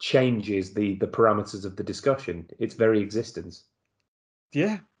changes the parameters of the discussion. Its very existence.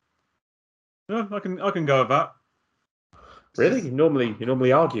 Yeah. No, I can go with that. Really? You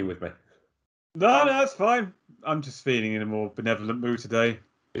normally argue with me. No, that's fine. I'm just feeling in a more benevolent mood today.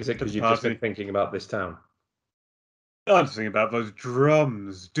 Is it because The you've just been party. thinking about this town? I'm just thinking about those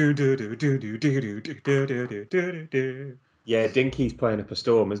drums. Do do do do do do do do do do do do do. Yeah, Dinky's playing up a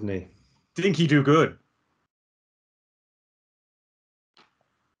storm, isn't he? Dinky do good.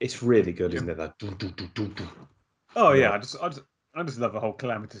 It's really good, Yep. isn't it? That doo, doo, doo, doo, doo. Oh yeah, No. I just love the whole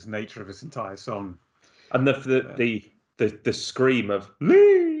calamitous nature of this entire song. And the scream of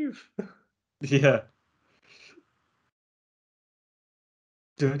leave. Yeah.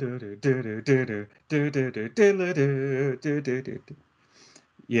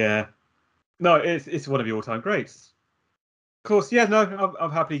 Yeah. No, it's one of your all-time greats. Of course, yeah, no,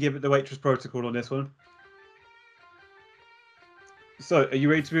 I'm happy to give it the Waitress Protocol on this one. So, are you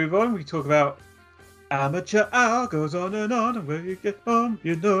ready to move on? We talk about Amateur Hour goes on and where you get home,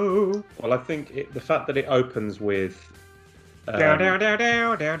 you know. Well, I think the fact that it opens with Down, down, down,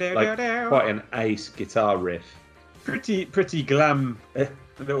 down, down, down, like down, down. quite an ace guitar riff. Pretty glam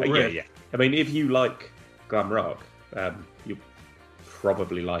little riff. Yeah. I mean, if you like glam rock, you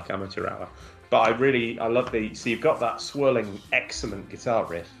probably like Amateur Hour. But I love so you've got that swirling, excellent guitar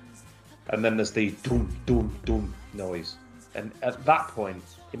riff, and then there's the dum dum dum noise. And at that point,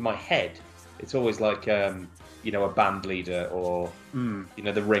 in my head, it's always like a band leader or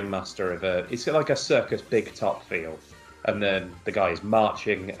the ringmaster of it's like a circus big top feel. And then the guy is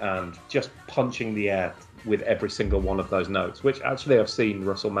marching and just punching the air with every single one of those notes, which actually I've seen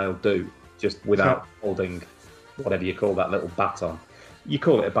Russell Mail do, just without holding whatever you call that little baton. You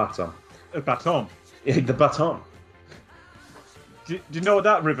call it a baton. A baton. The baton. Do you know what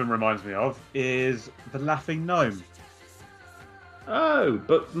that rhythm reminds me of? Is the Laughing Gnome. Oh,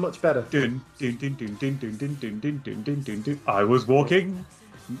 but much better. Dun, dun, dun, dun, dun, dun, dun, dun, dun, dun, dun, dun, dun. I was walking.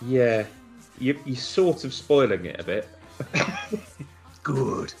 Yeah, you're sort of spoiling it a bit.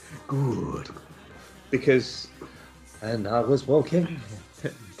 Good. Because, and I was walking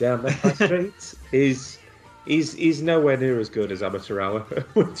down the high street is nowhere near as good as Amateur Hour,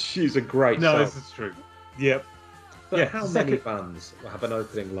 which is a great song. No, this is true. Yep. But yeah, how many bands have an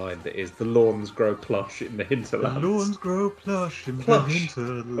opening line that is "The lawns grow plush in the hinterlands"? The lawns grow plush in Plush. the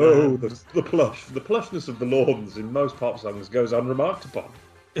hinterlands. Oh, the plush. The plushness of the lawns in most pop songs goes unremarked upon.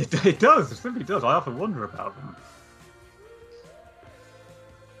 It does. It simply does. I often wonder about them.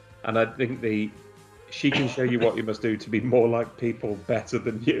 And I think she can show you what you must do to be more like people, better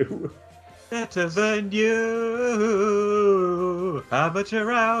than you. Better than you.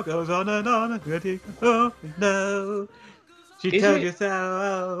 Amateur Hour goes on and on. Oh, no. She Is tells it- you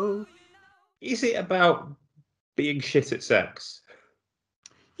so. Is it about being shit at sex?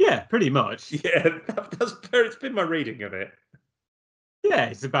 Yeah, pretty much. Yeah, it's been my reading of it. Yeah,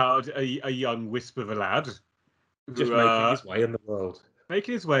 it's about a young wisp of a lad. Just who, making his way in the world.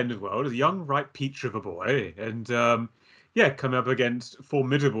 making his way in the world as a young, ripe peach of a boy. And, coming up against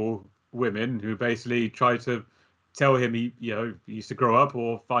formidable women who basically try to tell him he used to grow up,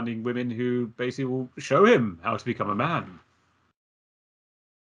 or finding women who basically will show him how to become a man.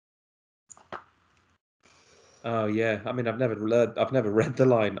 Oh yeah, I mean I've never read the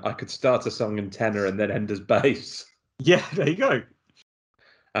line. I could start a song in tenor and then end as bass. Yeah, there you go.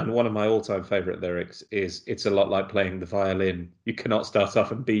 And one of my all-time favourite lyrics is, "It's a lot like playing the violin. You cannot start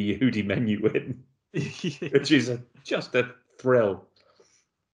off and be Yehudi Menuhin," which is just a thrill.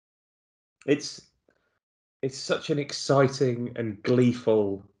 It's such an exciting and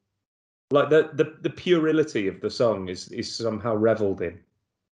gleeful, like the puerility of the song is somehow revelled in.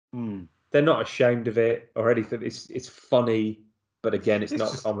 Mm. They're not ashamed of it or anything. It's funny, but again, it's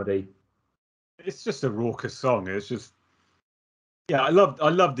not just comedy. It's just a raucous song. It's just, yeah, I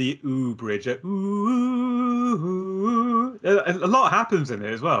love the ooh bridge. Ooh, a lot happens in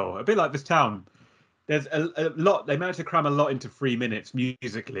it as well. A bit like this town. There's a lot. They managed to cram a lot into 3 minutes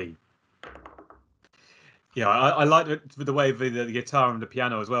musically. Yeah, I like the way the guitar and the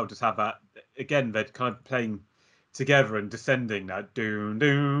piano as well just have that. Again, they're kind of playing together and descending that doom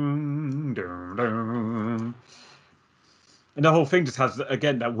doom doom doom, and the whole thing just has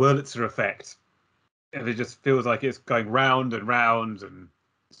again that Wurlitzer effect. And it just feels like it's going round and round and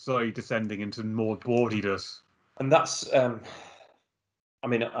slowly descending into more bawdiness. And that's, I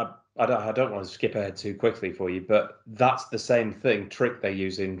mean, I don't want to skip ahead too quickly for you, but that's the same trick they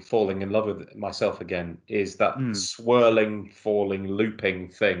use in Falling in Love with Myself Again, is that swirling, falling, looping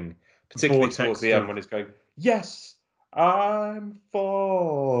thing, particularly towards the end when it's going, yes, I'm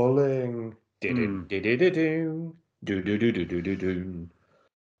falling. It's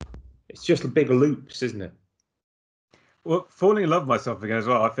just big loops, isn't it? Well, Falling in Love with Myself Again as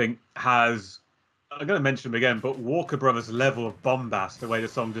well, I think has. I'm going to mention him again, but Walker Brothers' level of bombast, the way the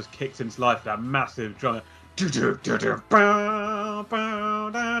song just kicks into life, that massive drum. That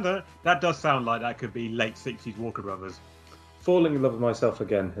does sound like that could be late 60s Walker Brothers. Falling in Love with Myself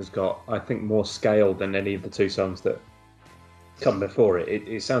Again has got, I think, more scale than any of the two songs that come before it.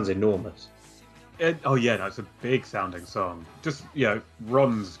 It sounds enormous. Oh yeah, that's a big sounding song. Just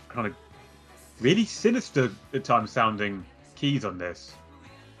Ron's kind of really sinister at times sounding keys on this.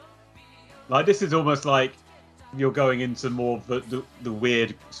 Like this is almost like you're going into more of the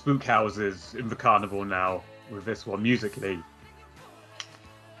weird spook houses in the carnival now with this one musically.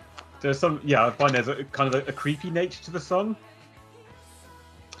 There's some I find there's a kind of a creepy nature to the song.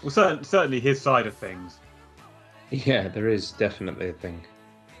 Well, certainly his side of things. Yeah, there is definitely a thing.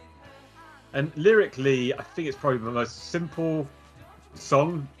 And lyrically, I think it's probably the most simple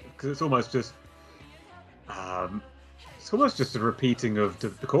song because it's almost just a repeating of the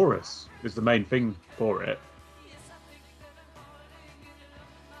chorus is the main thing for it.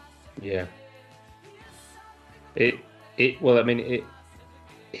 Yeah. It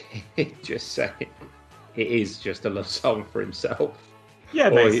just say it is just a love song for himself. Yeah,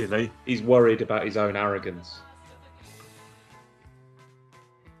 basically. He's worried about his own arrogance.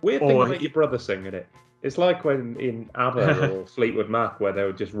 Weird thing about your brother singing it. It's like when in ABBA or Fleetwood Mac, where they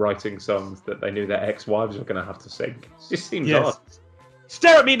were just writing songs that they knew their ex-wives were going to have to sing. It just seems odd.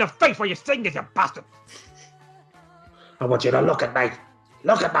 Stare at me in the face while you sing this, you bastard! I want you to look at me.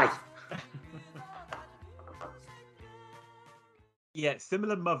 Look at me. Yeah,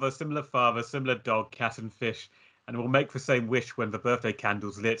 similar mother, similar father, similar dog, cat and fish, and we'll make the same wish when the birthday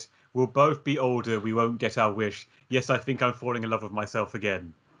candle's lit. We'll both be older, we won't get our wish. Yes, I think I'm falling in love with myself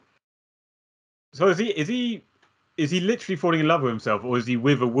again. So is he literally falling in love with himself, or is he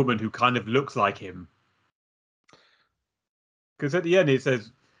with a woman who kind of looks like him? Because at the end it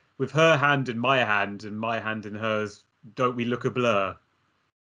says, with her hand in my hand and my hand in hers, don't we look a blur?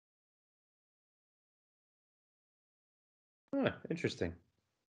 Oh, interesting.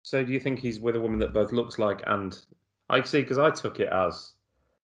 So do you think he's with a woman that both looks like and... I see, because I took it as,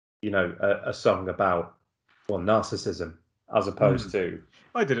 a song about, narcissism, as opposed to...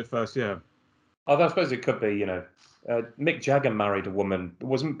 I did it first, yeah. Although I suppose it could be, Mick Jagger married a woman.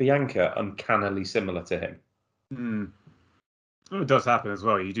 Wasn't Bianca uncannily similar to him? Well, it does happen as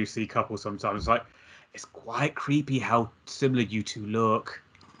well. You do see couples sometimes. Like, it's quite creepy how similar you two look.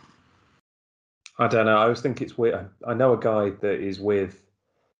 I don't know. I always think it's weird. I know a guy that is with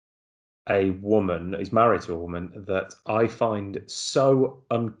a woman, he's married to a woman that I find so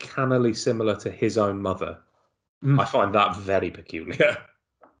uncannily similar to his own mother. I find that very peculiar.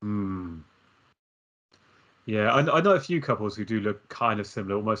 Yeah, I know a few couples who do look kind of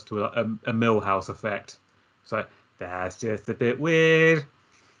similar, almost to a Millhouse effect. So that's just a bit weird.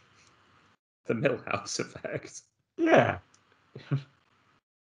 The Millhouse effect. Yeah.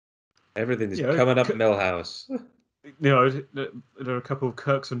 Everything is coming up Millhouse. There are a couple of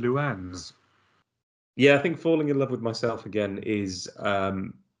Kirks and Luanns. Yeah, I think Falling in Love with Myself Again is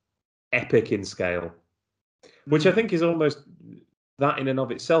epic in scale, which I think is almost, that in and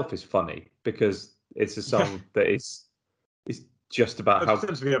of itself is funny, because it's a song that is just about how...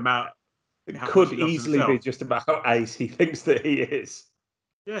 It could easily be just about how ace he thinks that he is.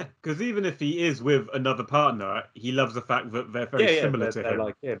 Yeah, because even if he is with another partner, he loves the fact that they're very similar to him.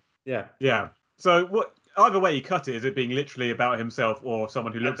 Like him. Yeah. Yeah. So either way you cut it, is it being literally about himself or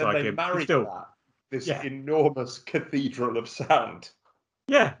someone who looks like him? This enormous cathedral of sound.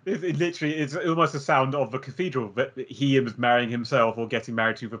 Yeah, it literally is almost the sound of the cathedral that he is marrying himself or getting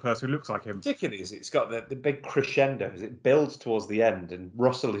married to the person who looks like him. Particularly is it's got the big crescendo as it builds towards the end, and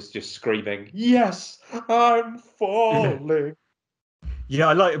Russell is just screaming, "Yes, I'm falling." Yeah,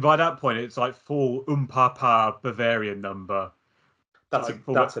 I like it. By that point, it's like full pa Bavarian number. That's an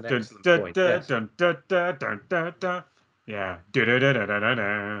excellent point. Yeah.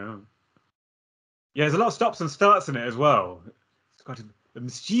 Yeah, there's a lot of stops and starts in it as well. It's quite a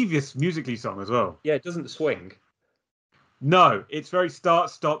mischievous musically song as well. Yeah, it doesn't swing. No, it's very start,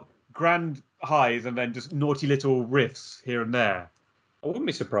 stop, grand highs, and then just naughty little riffs here and there. I wouldn't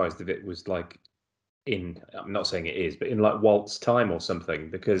be surprised if it was like I'm not saying it is, but in like waltz time or something,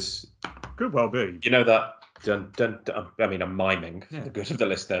 because... Could well be. You know that dun dun dun, I mean, I'm miming for the good of the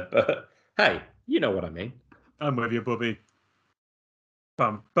listener, but hey, you know what I mean. I'm with you, Bobby.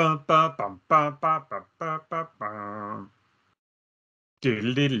 Bum bum bum bum bum bum bum bum bum bum.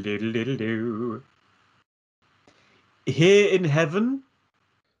 Diddle diddle diddle diddle do. Here in Heaven.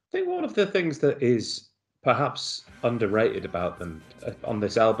 think one of the things that is perhaps underrated about them on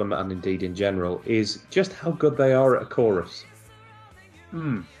this album and indeed in general is just how good they are at a chorus.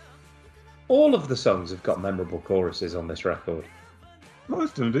 All of the songs have got memorable choruses on this record.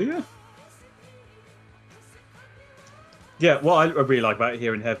 Most of them do, yeah. Yeah, what I really like about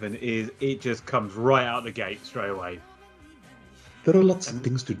Here in Heaven is it just comes right out the gate straight away. There are lots of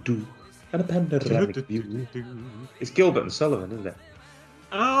things to do and a panoramic view. It's Gilbert and Sullivan, isn't it?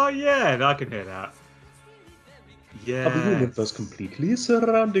 Oh, yeah, I can hear that. Yeah. The universe completely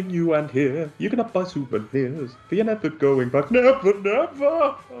surrounding you, and here you cannot buy souvenirs, for you're never going back, never,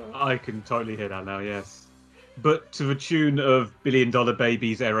 never. I can totally hear that now, yes. But to the tune of Billion Dollar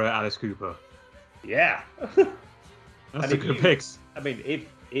Babies era Alice Cooper. Yeah. That's a good picks. I mean,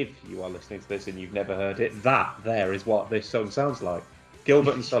 if you are listening to this and you've never heard it, that there is what this song sounds like.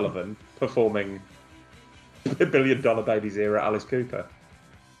 Gilbert and Sullivan performing Billion Dollar Babies era Alice Cooper.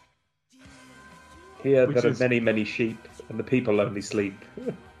 Here there are many, many sheep, and the people only sleep.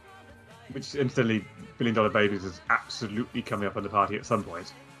 Which, instantly, Billion Dollar Babies is absolutely coming up on the party at some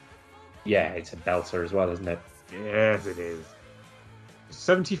point. Yeah, it's a belter as well, isn't it? Yes, it is.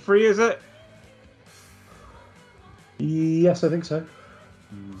 73, is it? Yes, I think so.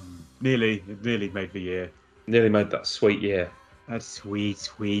 Nearly made the year. Nearly made that sweet year. That sweet,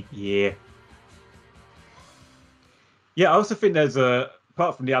 sweet year. Yeah, I also think there's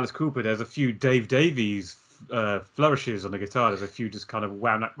apart from the Alice Cooper, there's a few Dave Davies flourishes on the guitar. There's a few just kind of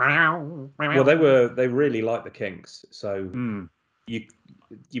wound like. Well, they really like the Kinks, so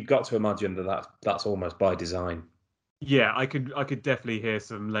you've got to imagine that's almost by design. Yeah, I could definitely hear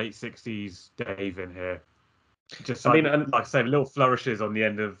some late '60s Dave in here. Just like I say, little flourishes on the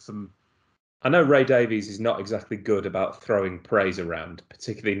end of some. I know Ray Davies is not exactly good about throwing praise around,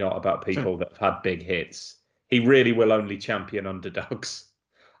 particularly not about people that have had big hits. He really will only champion underdogs.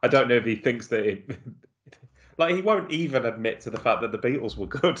 I don't know if he thinks that like he won't even admit to the fact that the Beatles were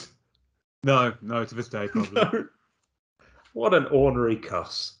good. No, to this day probably. No. What an ornery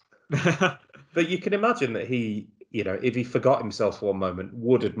cuss. But you can imagine that he, if he forgot himself for one moment,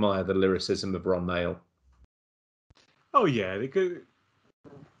 would admire the lyricism of Ron Mayle. Oh yeah, because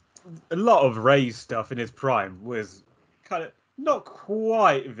a lot of Ray's stuff in his prime was kind of not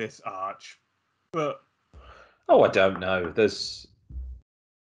quite this arch, but I don't know.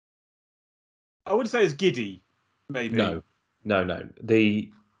 I wouldn't say it's giddy, maybe. No.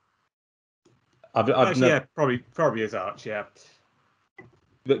 Probably his arch, yeah.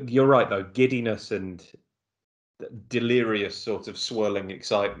 But you're right though. Giddiness and delirious sort of swirling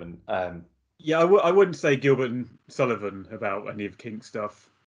excitement. Yeah, I wouldn't say Gilbert and Sullivan about any of Kink stuff.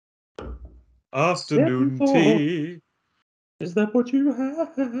 Afternoon tea. Is that what you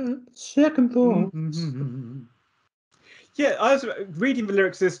had? Second thoughts. Mm-hmm. Yeah, I was reading the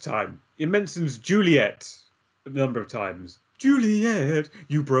lyrics this time. It mentions Juliet a number of times. Juliet,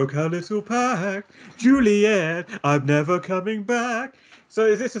 you broke our little pact. Juliet, I'm never coming back. So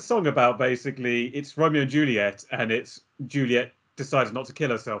is this a song about basically it's Romeo and Juliet, and it's Juliet decides not to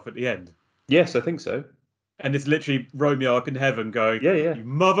kill herself at the end? Yes, I think so. And it's literally Romeo up in heaven going, yeah. You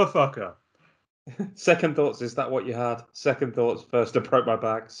motherfucker. Second thoughts, is that what you had? Second thoughts, first I broke my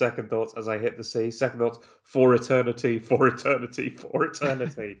back. Second thoughts as I hit the sea. Second thoughts, for eternity, for eternity, for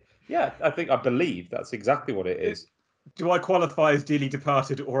eternity. Yeah, I believe that's exactly what it is. Do I qualify as dearly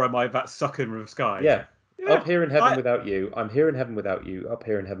departed, or am I that sucker in the sky? Yeah. Up here in heaven without you. I'm here in heaven without you. Up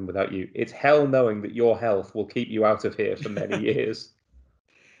here in heaven without you. It's hell knowing that your health will keep you out of here for many years.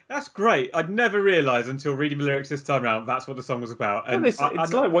 That's great. I'd never realised until reading the lyrics this time around that's what the song was about. And it's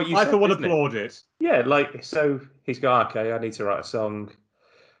like what you said. I for one applaud it. Yeah, so he's going, okay, I need to write a song.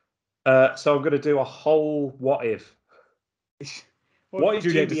 So I'm going to do a whole what if. What if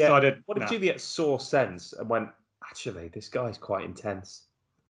Juliet saw sense and went, actually, this guy's quite intense.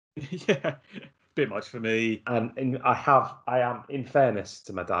 Yeah, bit much for me. And I am, in fairness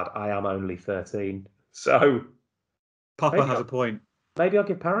to my dad, I am only 13. So Papa has a point. Maybe I'll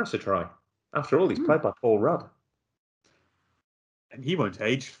give Paris a try. After all, he's played by Paul Rudd. And he won't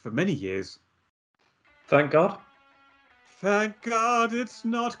age for many years. Thank God. Thank God it's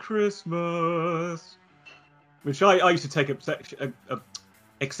not Christmas. Which I used to take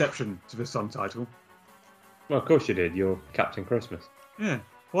exception to the song title. Well, of course you did. You're Captain Christmas. Yeah.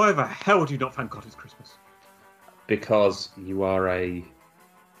 Why the hell do you not thank God it's Christmas? Because you are a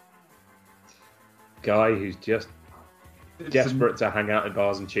guy who's just desperate to hang out in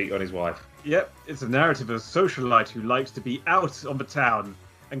bars and cheat on his wife. Yep, it's a narrative of a socialite who likes to be out on the town,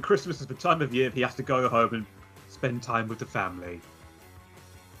 and Christmas is the time of year he has to go home and spend time with the family.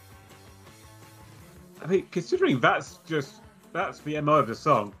 I mean, considering that's just that's the MO of the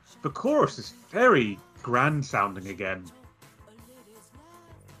song. The chorus is very grand sounding again.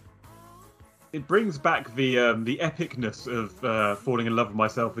 It brings back the epicness of falling in love with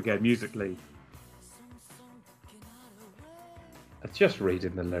myself again musically. I'm just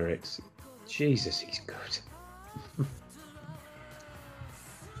reading the lyrics. Jesus, he's good.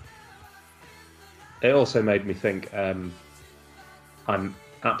 It also made me think I'm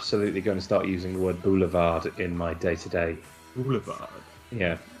absolutely going to start using the word boulevard in my day-to-day. Boulevard?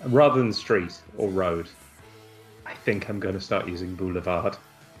 Yeah. Rather than street or road, I think I'm going to start using boulevard.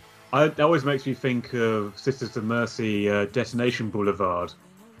 That always makes me think of Sisters of Mercy, Detonation Boulevard.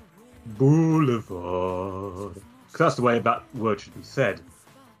 Boulevard. Because that's the way that word should be said.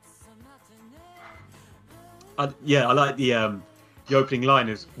 I like the opening line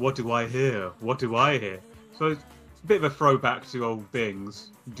is, "What do I hear? What do I hear?" So it's a bit of a throwback to old things.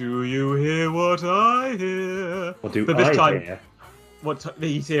 Do you hear what I hear? What do but this I time, hear?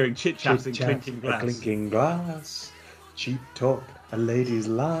 He's hearing chit-chatting, Chit-chat, clinking glass. a clinking glass. Cheap talk, a lady's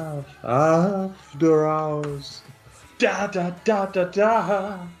laugh. After hours. Da da da da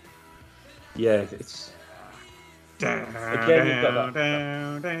da. Yeah, it's... Again, you've got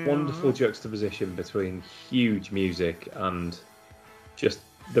that wonderful juxtaposition between huge music and just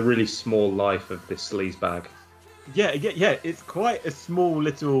the really small life of this sleazebag. Yeah. It's quite a small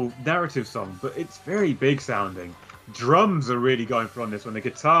little narrative song, but it's very big sounding. Drums are really going for on this one. The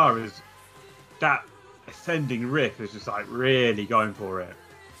guitar is that ascending riff is just like really going for it.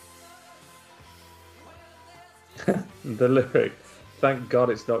 The lyric, "Thank God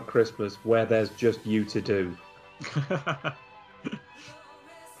it's not Christmas where there's just you to do.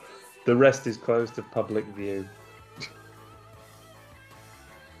 The rest is closed to public view.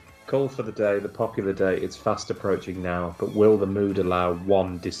 Call for the day, the popular day, it's fast approaching now, but will the mood allow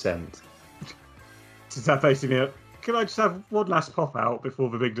one dissent?" Does that basically mean, can I just have one last pop out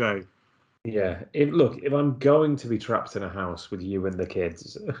before the big day? Yeah. If I'm going to be trapped in a house with you and the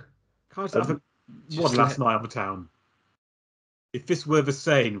kids... Can I just have one last night on the town? If this were the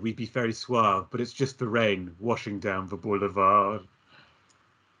Seine, we'd be very suave, but it's just the rain washing down the boulevard.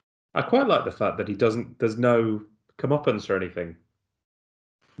 I quite like the fact that there's no comeuppance or anything.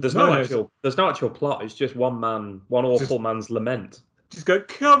 There's no actual plot. It's just one awful man's lament. Just go,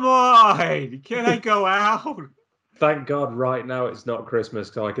 come on! Can I go out? Thank God right now it's not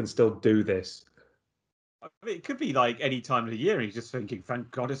Christmas, so I can still do this. I mean, it could be like any time of the year, and he's just thinking, thank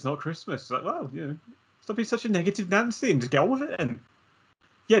God it's not Christmas. Like, well, stop being such a negative Nancy and just get on with it. And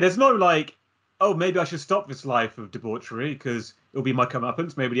yeah, there's no like, oh, maybe I should stop this life of debauchery because it'll be my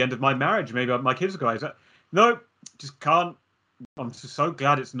comeuppance, maybe the end of my marriage, maybe my kids will go. No, just can't. I'm just so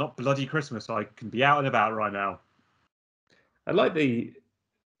glad it's not bloody Christmas. So I can be out and about right now. I like the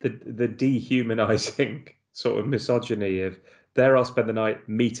dehumanizing sort of misogyny of there I'll spend the night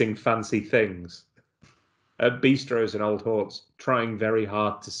meeting fancy things at bistros and old haunts, trying very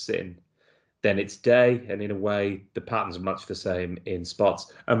hard to sin. Then it's day, and in a way, the pattern's much the same in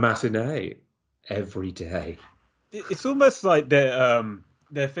spots. A matinee every day. It's almost like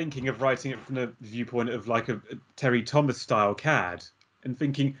they're thinking of writing it from the viewpoint of like a Terry Thomas style cad, and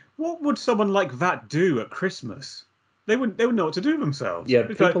thinking, what would someone like that do at Christmas? They wouldn't know what to do with themselves. Yeah,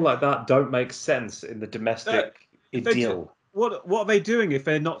 people like that don't make sense in the domestic idyll. What are they doing if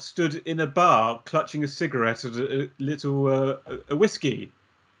they're not stood in a bar clutching a cigarette and a little a whiskey,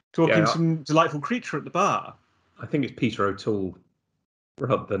 talking to some delightful creature at the bar? I think it's Peter O'Toole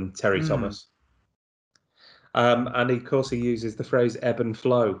rather than Terry Thomas. And of course he uses the phrase ebb and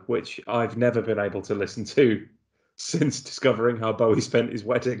flow, which I've never been able to listen to since discovering how Bowie spent his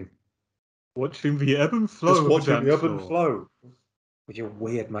wedding. Watching the ebb and flow. Just watching the ebb and flow. With your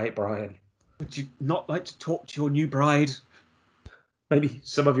weird mate, Brian. Would you not like to talk to your new bride? Maybe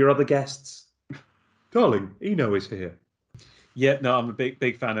some of your other guests. Darling, Eno is here. Yeah, no, I'm a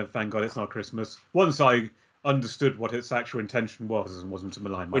big fan of Thank God It's Not Christmas. Once I understood what its actual intention was and wasn't to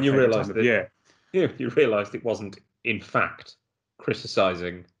malign my when you realised you realised it wasn't, in fact,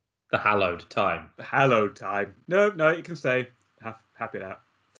 criticising the hallowed time. The hallowed time. No, you can stay. Happy that.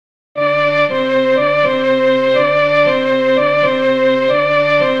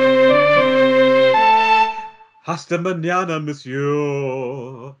 Hasta mañana,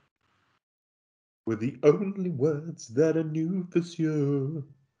 monsieur. Were the only words that I knew for sure.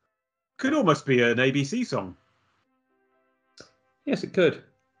 Could almost be an ABC song. Yes, it could.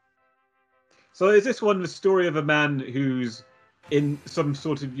 So is this one the story of a man who's in some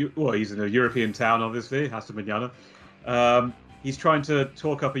sort of... Well, he's in a European town, obviously, Hasta mañana. He's trying to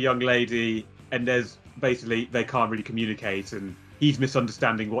talk up a young lady, and there's basically... They can't really communicate, and he's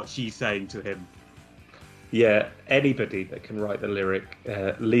misunderstanding what she's saying to him. Yeah, anybody that can write the lyric,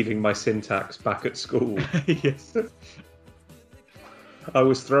 leaving my syntax back at school. Yes. I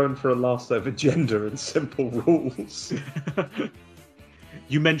was thrown for a loss over gender and simple rules.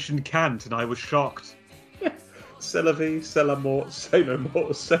 You mentioned Kant and I was shocked. C'est la vie, c'est l'amour, say no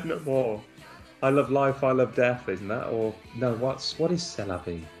more, say no more. I love life, I love death, isn't that? Or no, what is c'est la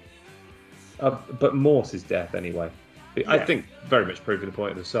vie? But morse is death anyway. Yeah. I think very much proving the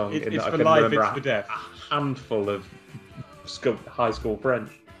point of the song. It's for life, it's for death. A handful of high school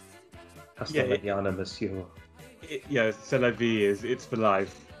French. Hasta mañana, monsieur. C'est la vie it's for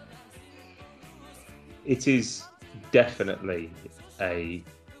life. It is definitely a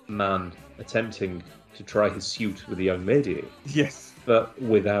man attempting to try his suit with a young lady. Yes. But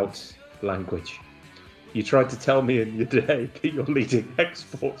without language. You tried to tell me in your day that your leading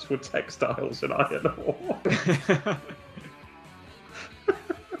exports were textiles and iron ore.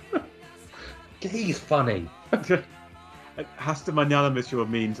 He's funny. Hasta mañana, monsieur,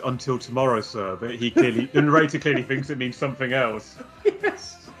 means until tomorrow, sir. But the narrator clearly thinks it means something else.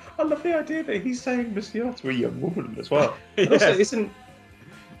 Yes. I love the idea that he's saying monsieur to a young woman as well. Yes. Also,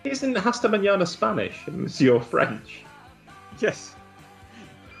 isn't hasta mañana Spanish and monsieur French? Yes.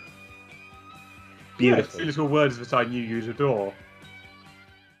 Beautiful. Yeah, little words that I knew you'd adore.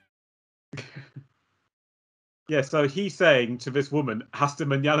 Yeah, so he's saying to this woman, hasta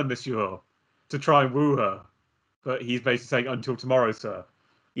mañana, monsieur, to try and woo her. But he's basically saying, until tomorrow, sir.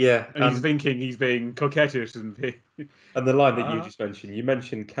 Yeah. And he's thinking he's being coquettish. And the line that you just mentioned, you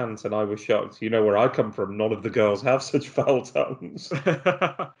mentioned Kant and I was shocked. You know where I come from, none of the girls have such foul tongues.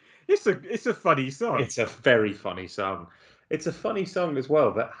 It's a funny song. It's a very funny song. It's a funny song as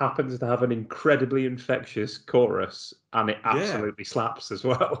well that happens to have an incredibly infectious chorus, and it absolutely slaps as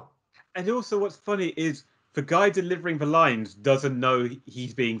well. And also what's funny is the guy delivering the lines doesn't know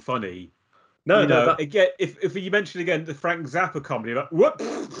he's being funny. Again, if you mention again the Frank Zappa comedy, like, what?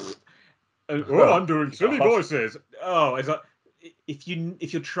 And, I'm doing silly voices. Oh, it's like if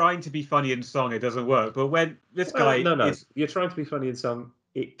you're trying to be funny in song, it doesn't work. But when this guy, you're trying to be funny in song,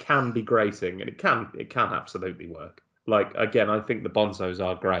 it can be grating, and it can absolutely work. Like, again, I think the Bonzos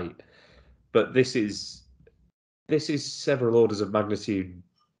are great, but this is several orders of magnitude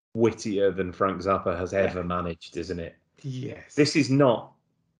wittier than Frank Zappa has ever managed, isn't it? Yes. This is not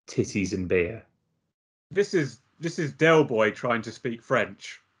titties and beer. This is Del Boy trying to speak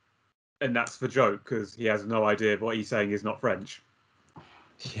French, and that's the joke because he has no idea what he's saying is not French.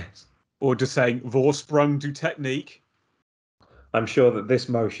 Yes. Or just saying Vorsprung du Technique. I'm sure that this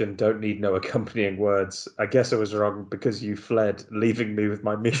motion don't need no accompanying words. I guess I was wrong because you fled, leaving me with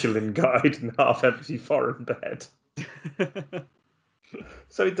my Michelin guide and half-empty foreign bed.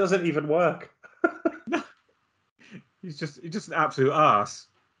 So it doesn't even work. No. He's just an absolute arse.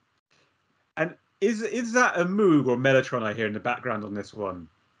 And is that a Moog or Mellotron I hear in the background on this one?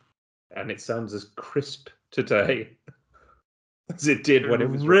 And it sounds as crisp today as it did when it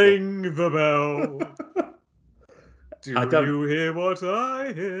was Ring the bell. Do you hear what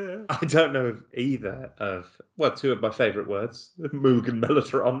I hear? I don't know either of, two of my favourite words, Moog and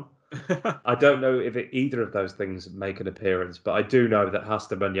Mellotron. I don't know if either of those things make an appearance, but I do know that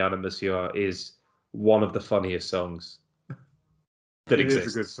Hasta Mañana Monsieur is one of the funniest songs that exists. It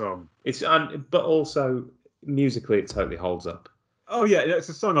is a good song. But also, musically, it totally holds up. Oh yeah, it's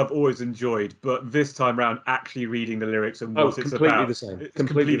a song I've always enjoyed, but this time round, actually reading the lyrics and what it's about, the same. It's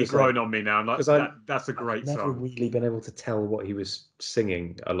completely grown on me now. Like that's a great song. I've never really been able to tell what he was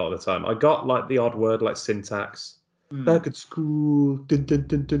singing a lot of the time. I got like the odd word like syntax. Back at school, dun, dun,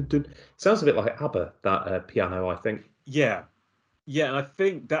 dun, dun, dun. Sounds a bit like ABBA, that piano, I think. Yeah, and I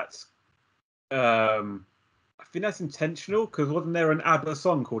think that's intentional because wasn't there an ABBA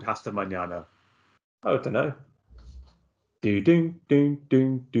song called Hasta Mañana? I don't know. Do do do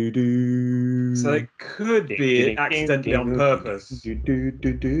do do do. So it could be accidentally on purpose. Do do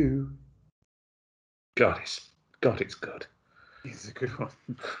do do. God, it's good. It's a good one.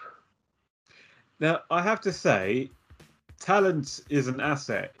 Now I have to say, Talent is an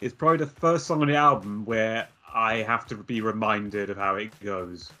Asset is probably the first song on the album where I have to be reminded of how it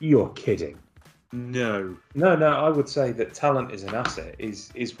goes. You're kidding. No. I would say that Talent is an Asset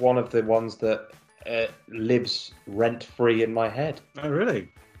is one of the ones that lives rent-free in my head. Oh,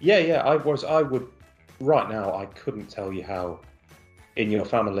 really? Yeah. I would. Right now, I couldn't tell you how In Your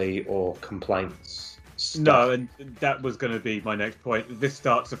Family or Complaints stuff. No, and that was going to be my next point. This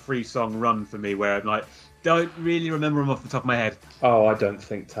starts a 3-song run for me where I'm like, don't really remember them off the top of my head. Oh, I don't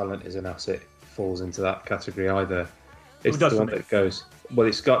think Talent is an Asset falls into that category either. It's the one that goes... Well,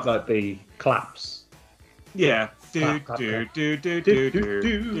 it's got like the claps. Yeah. Do do do do do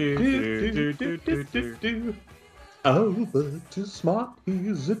do do do do. Albert is smart,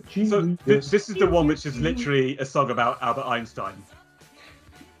 he's a genius. So this is the one which is literally a song about Albert Einstein.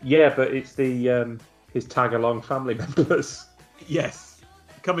 Yeah, but it's the his tag along family members. Yes,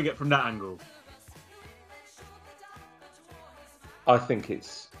 coming at from that angle. I think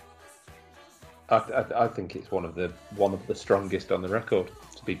it's one of the strongest on the record.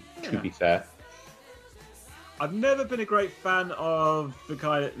 To be fair, I've never been a great fan of the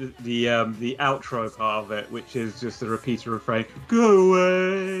kind of the outro part of it, which is just a repeated refrain, "Go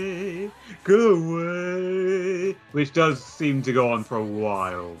away, go away," which does seem to go on for a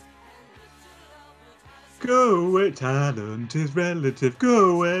while. Go away, talent is relative.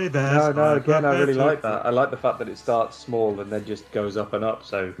 Go away, that's again, I really like that. I like the fact that it starts small and then just goes up and up.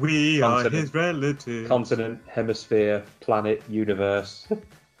 So we are his relatives. Continent, hemisphere, planet, universe.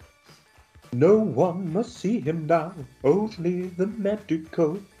 No one must see him now. Only the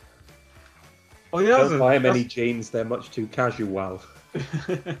medical. Oh yeah, don't buy him any jeans. They're much too casual.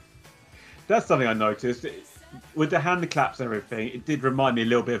 That's something I noticed. With the hand claps and everything, it did remind me a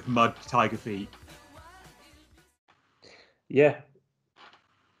little bit of Mud Tiger Feet. Yeah.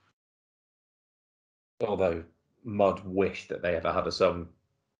 Although Mud wished that they ever had a song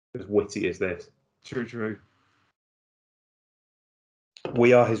as witty as this. True.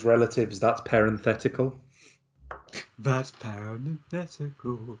 We are his relatives. That's parenthetical. That's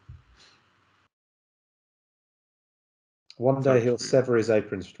parenthetical. One day he'll sever his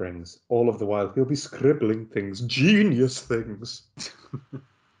apron strings. All of the while he'll be scribbling things. Genius things.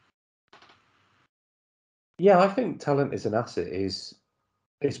 Yeah, I think Talent is an Asset is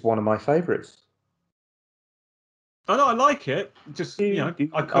one of my favourites. I know, I like it. Just I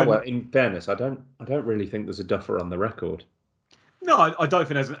couldn't. Well, in fairness, I don't really think there's a duffer on the record. No, I don't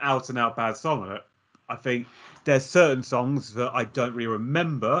think there's an out and out bad song on it. I think there's certain songs that I don't really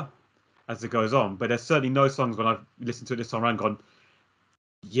remember as it goes on, but there's certainly no songs when I've listened to it this time around gone,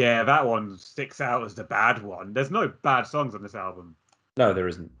 yeah, that one sticks out as the bad one. There's no bad songs on this album. No, there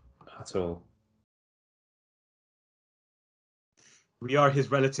isn't at all. We are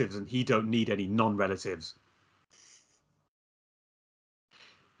his relatives and he don't need any non-relatives.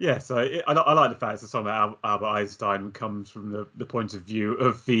 Yeah, so I like the fact it's a song that Albert Einstein comes from the point of view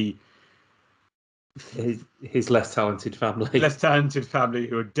of his less talented family. Less talented family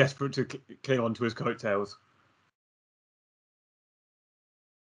who are desperate to cling on to his coattails.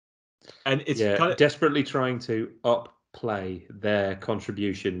 And it's kind of desperately trying to upplay their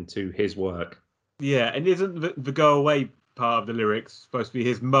contribution to his work. Yeah, and isn't the go away part of the lyrics supposed to be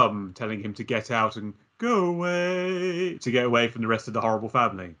his mum telling him to get out and go away, to get away from the rest of the horrible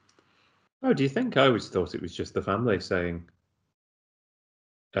family? Oh, do you think? I always thought it was just the family saying,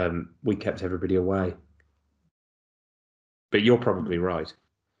 we kept everybody away. But you're probably right.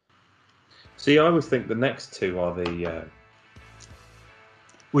 See, I always think the next two are the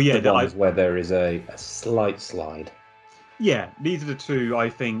ones where there is a slight slide. Yeah, these are the two I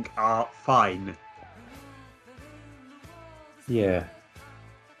think are fine. Yeah.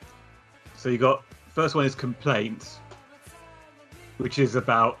 So you got, first one is Complaints, which is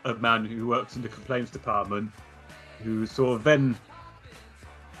about a man who works in the complaints department who sort of then,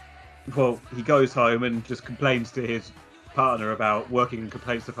 well, he goes home and just complains to his partner about working in the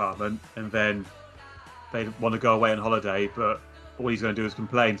complaints department, and then they want to go away on holiday, but all he's going to do is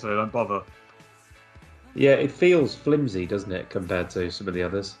complain, so they don't bother. Yeah, it feels flimsy, doesn't it, compared to some of the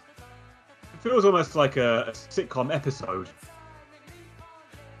others? It feels almost like a sitcom episode.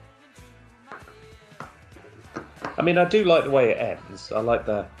 I mean, I do like the way it ends. I like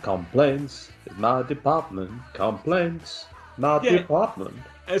the complaints. It's my department. Complaints. My department.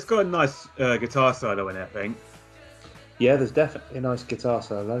 It's got a nice guitar solo in it, I think. Yeah, there's definitely a nice guitar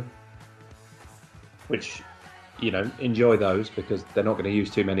solo. Which, enjoy those because they're not going to use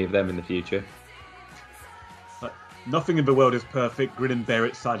too many of them in the future. Nothing in the world is perfect. Grin and bear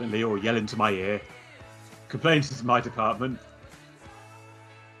it silently or yell into my ear. Complaints is my department.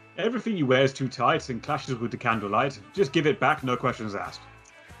 Everything you wear is too tight and clashes with the candlelight. Just give it back, no questions asked.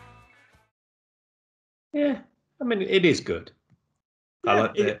 Yeah, I mean, it is good. Yeah, I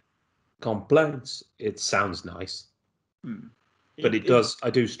like the complaints. It sounds nice. But I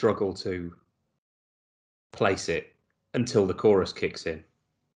do struggle to place it until the chorus kicks in.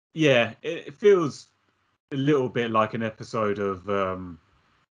 Yeah, it feels a little bit like an episode of, oh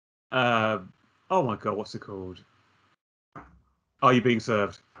my god, what's it called? Are You Being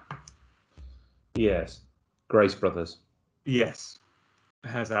Served? Yes. Grace Brothers. Yes. It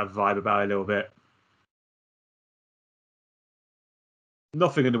has that vibe about it a little bit.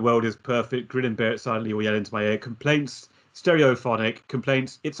 Nothing in the world is perfect. Grin and bear it silently or yell into my ear. Complaints, stereophonic.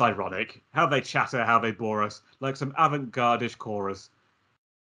 Complaints, it's ironic. How they chatter, how they bore us, like some avant-garde-ish chorus.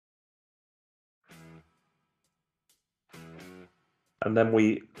 And then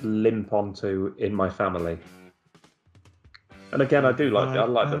we limp onto In My Family. And again, I do like it. I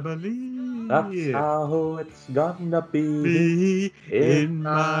like that. That's how it's gonna be in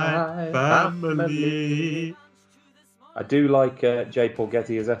my family. I do like J. Paul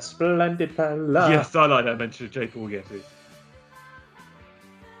Getty as a splendid fella. Yes, I like that mention of J. Paul Getty.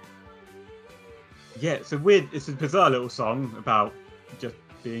 Yeah, it's it's a bizarre little song about just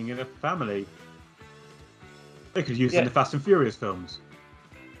being in a family. They could use it in the Fast and Furious films.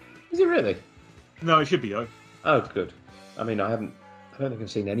 Is it really? No, it should be though. Oh, good. I mean, I don't think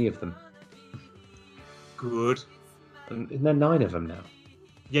I've seen any of them. Good. And there are 9 of them now.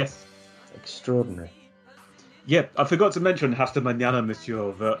 Yes. Extraordinary. Yeah, I forgot to mention Hasta Mañana,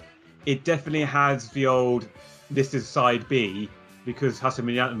 Monsieur, that it definitely has the old "this is side B" because Hasta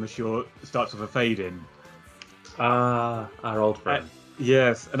Mañana, Monsieur starts with a fade in. Ah, our old friend.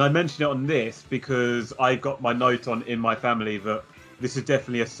 Yes, and I mention it on this because I got my note on In My Family that this is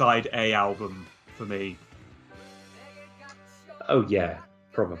definitely a side A album for me. Oh yeah,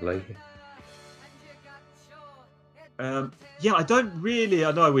 probably. Yeah, I don't really.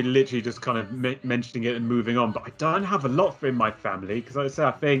 I know we're literally just kind of mentioning it and moving on, but I don't have a lot for In My Family because, like I say,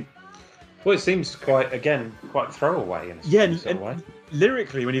 I think. Well, it seems quite throwaway in a sort of way.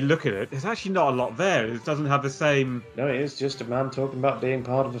 Lyrically, when you look at it, there's actually not a lot there. It doesn't have the same. No, it is just a man talking about being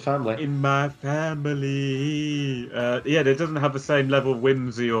part of a family. In my family. Yeah, it doesn't have the same level of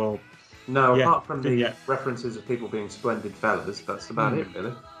whimsy or. No, apart from the references of people being splendid fellas, that's about it,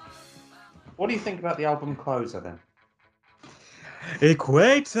 really. What do you think about the album Closer, then?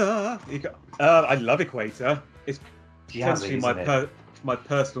 Equator. I love Equator. It's jazzy, potentially my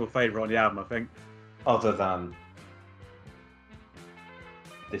personal favourite on the album, I think. Other than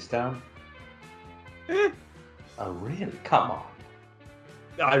This Town? Oh, really? Come on.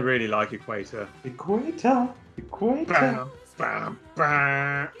 I really like Equator. Equator. Bam,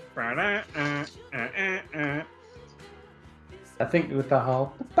 bam, I think with the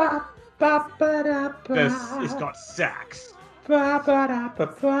whole it's got sax.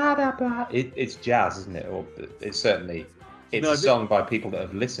 It's jazz, isn't it? Or it's a song by people that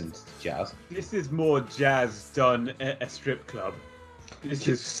have listened to jazz. This is more jazz done at a strip club. This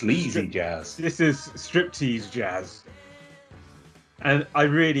is sleazy jazz. This is striptease jazz. And I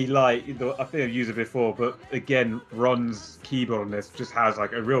really like, I think I've used it before, but again, Ron's keyboard on this just has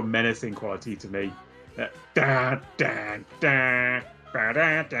like a real menacing quality to me. It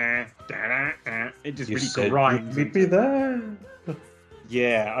just really grinds. Meet me there.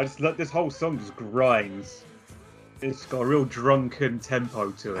 Yeah, I just love this whole song just grinds. It's got a real drunken tempo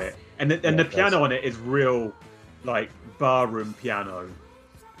to it. And the piano on it is real, like, barroom piano.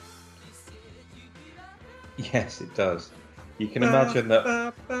 Yes, it does. You can imagine that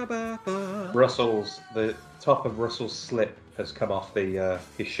the top of Russell's slip has come off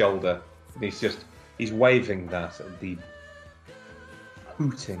his shoulder. And he's waving that at the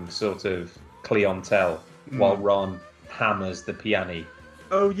hooting sort of clientele while Ron hammers the piano.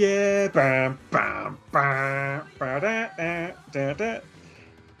 Oh yeah, bam, bam, bam, da, da, da, da.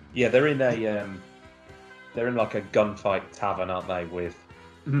 Yeah, they're in like a gunfight tavern, aren't they? With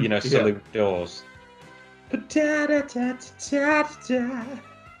saloon doors. I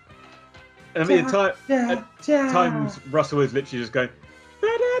mean, at times Russell is literally just going.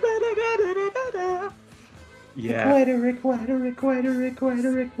 Yeah.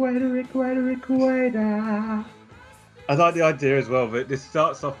 I like the idea as well that this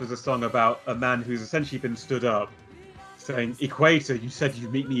starts off as a song about a man who's essentially been stood up, saying, "Equator, you said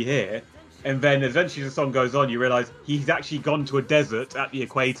you'd meet me here," and then eventually the song goes on. You realise he's actually gone to a desert at the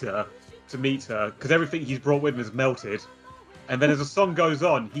equator to meet her because everything he's brought with him has melted. And then as the song goes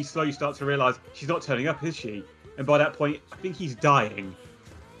on, he slowly starts to realise she's not turning up, is she? And by that point, I think he's dying,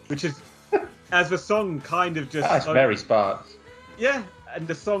 which is as the song kind of just. That's very sparse. Yeah. And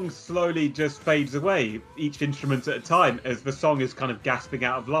the song slowly just fades away, each instrument at a time, as the song is kind of gasping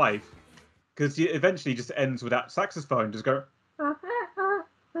out of life. Because it eventually just ends with that saxophone just go. I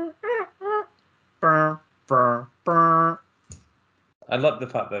love the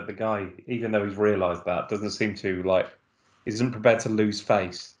fact that the guy, even though he's realised that, doesn't seem to isn't prepared to lose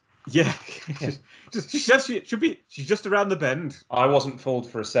face. Yeah, she's just around the bend. I wasn't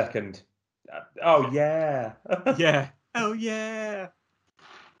fooled for a second. Oh yeah, yeah. Oh yeah.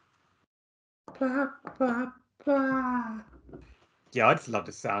 Yeah, I just love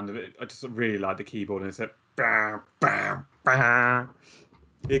the sound of it. I just really like the keyboard, and it's like bam, bam, bam.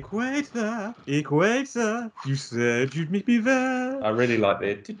 Equator, equator, you said you'd meet me there. I really like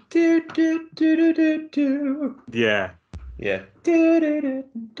the do do do do do do. Yeah. Yeah. Do do do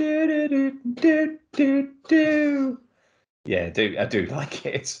do do do do do. Yeah, I do like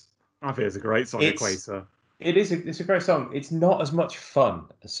it. I think it's a great song, Equator. It's a great song. It's not as much fun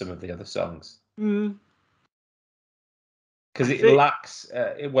as some of the other songs. Mm. Because it lacks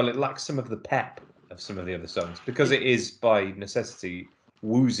it lacks some of the pep of some of the other songs, because it is by necessity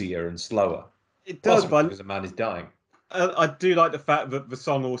woozier and slower. It does, but but because a man is dying. I do like the fact that the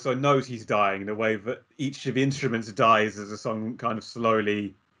song also knows he's dying in a way that each of the instruments dies as the song kind of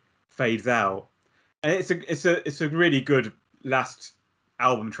slowly fades out, and it's a really good last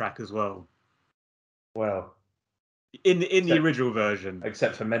album track as well. Well, in the original version,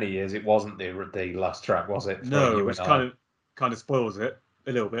 except for many years, it wasn't the last track, was it? No, which kind of spoils it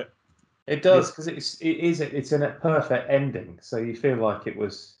a little bit. It does, because it's in a perfect ending, so you feel like it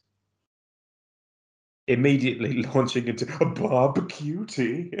was immediately launching into a barbecue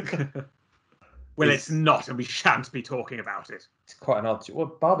tea. Well, it's not, and we shan't be talking about it. It's quite an odd.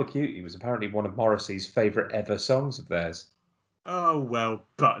 Well, Barbecue was apparently one of Morrissey's favourite ever songs of theirs. Oh well,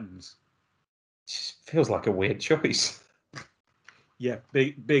 buttons. It just feels like a weird choice. Yeah,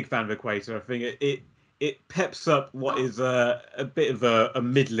 big fan of Equator. I think it peps up what is a bit of a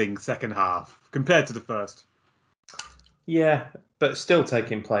middling second half compared to the first. Yeah, but still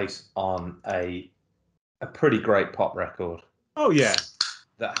taking place on a pretty great pop record. Oh yeah,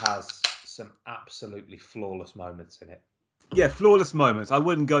 that has some absolutely flawless moments in it. Yeah, flawless moments. I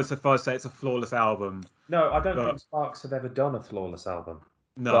wouldn't go so far as to say it's a flawless album. No, I don't think Sparks have ever done a flawless album.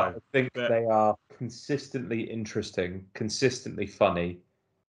 No, but I think they are consistently interesting, consistently funny,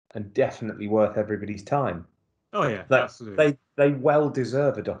 and definitely worth everybody's time. Oh yeah, absolutely. They well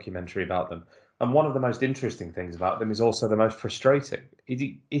deserve a documentary about them. And one of the most interesting things about them is also the most frustrating.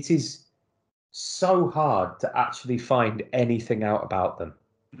 It is so hard to actually find anything out about them.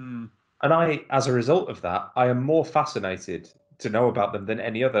 Mm. And I, as a result of that, I am more fascinated to know about them than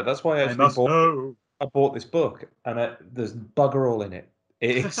any other. That's why I bought this book, and there's bugger all in it.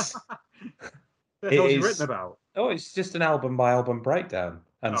 It's What the hell's written about? Oh, it's just an album by album breakdown,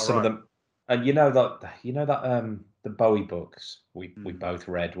 and some of them, and you know that the Bowie books we both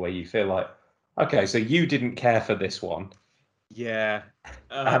read, where you feel like, okay, so you didn't care for this one, yeah,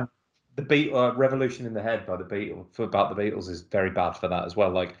 and the Revolution in the Head by the Beatles about the Beatles is very bad for that as well.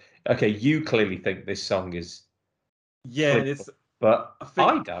 Like, okay, you clearly think this song is but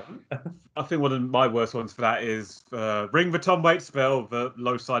I don't. I think one of my worst ones for that is Ring the Tom Waits Spell, the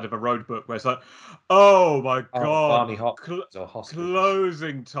Low Side of a Road book, where it's like, oh my god,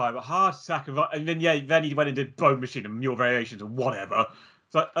 closing time, a heart attack, and then he went and did Bone Machine and Mule Variations and whatever.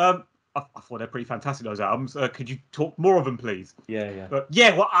 It's like, I thought they're pretty fantastic, those albums. Could you talk more of them, please? Yeah. But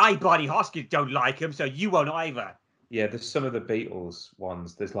yeah, well, I, Barney Hoskins, don't like them, so you won't either. Yeah, there's some of the Beatles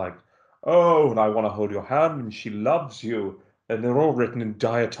ones. There's like, oh, and I want to hold your hand, and she loves you. And they're all written in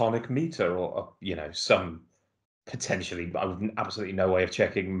diatonic meter, or some potentially, I would absolutely no way of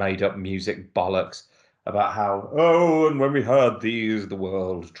checking, made up music bollocks about how, oh, and when we heard these, the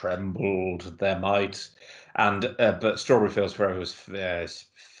world trembled, their might, and but Strawberry Fields Forever was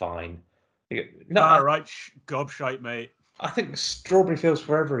fine. No, right, gobshite, mate. I think Strawberry Fields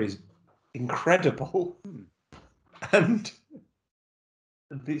Forever is incredible, and.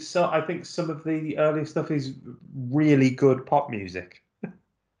 So I think some of the early stuff is really good pop music.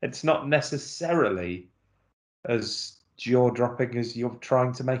 It's not necessarily as jaw-dropping as you're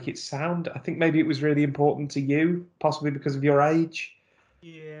trying to make it sound. I think maybe it was really important to you, possibly because of your age.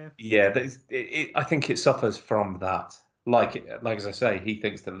 Yeah. I think it suffers from that. Like as I say, he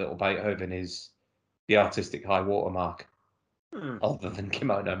thinks that Little Beethoven is the artistic high watermark, other than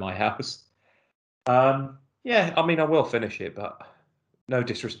Kimono, My House. Yeah, I mean, I will finish it, but. No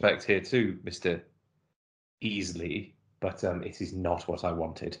disrespect here to Mr. Easley, but it is not what I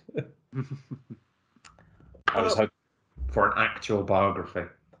wanted. I was hoping for an actual biography.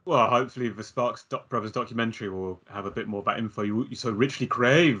 Well, hopefully the Sparks Brothers documentary will have a bit more of that info you so richly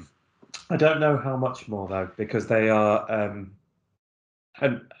crave. I don't know how much more though, because they are,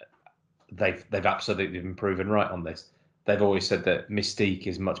 and they've absolutely been proven right on this. They've always said that Mystique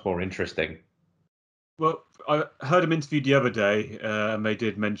is much more interesting. Well, I heard him interviewed the other day, and they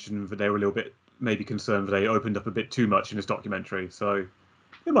did mention that they were a little bit maybe concerned that they opened up a bit too much in this documentary. So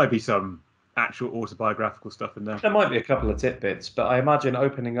there might be some actual autobiographical stuff in there. There might be a couple of tidbits, but I imagine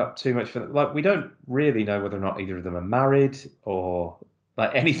opening up too much for we don't really know whether or not either of them are married or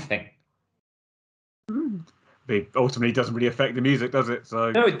like anything. ultimately doesn't really affect the music, does it?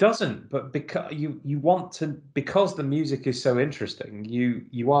 So No, it doesn't. But because you want to, because the music is so interesting,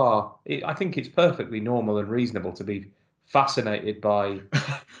 you are. I think it's perfectly normal and reasonable to be fascinated by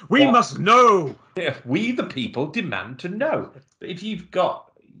we what must know. we the people demand to know. But if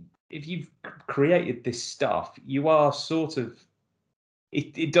you've created this stuff, you are sort of.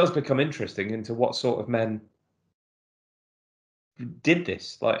 It does become interesting into what sort of men did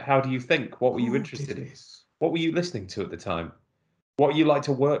this. Like, how do you think? What were you Who interested did in? this? What were you listening to at the time? What you like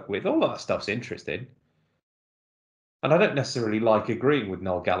to work with? All that stuff's interesting. And I don't necessarily like agreeing with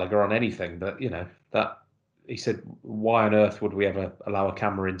Noel Gallagher on anything, but that he said, "Why on earth would we ever allow a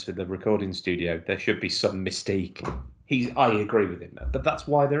camera into the recording studio? There should be some mystique." I agree with him, but that's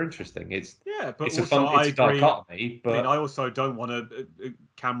why they're interesting. Yeah, but It's a also fun, I it's a agree. dichotomy. I mean, I But also don't want a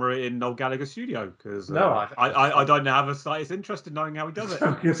camera in Noel Gallagher's studio because no, I don't have a slightest interest in knowing how he does it.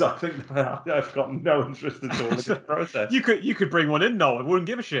 because I think that I've got no interest at all in the process. You could bring one in, Noel. I wouldn't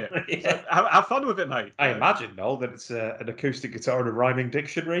give a shit. Yeah. So have fun with it, mate. I imagine, Noel, that it's an acoustic guitar and a rhyming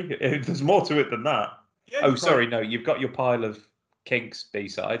dictionary. There's more to it than that. Yeah, Oh, sorry, no, you've got your pile of Kinks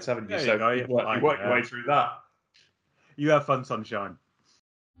B-sides, haven't you? There you So go. you You're work, fine, your yeah. way through that. You have fun, sunshine.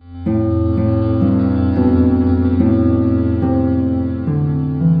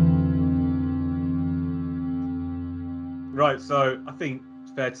 Right, so I think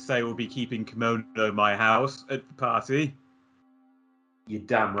it's fair to say we'll be keeping Kimono My House at the party. You're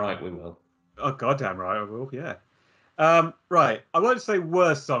damn right we will. Oh, goddamn right, I will, yeah. Right, I won't say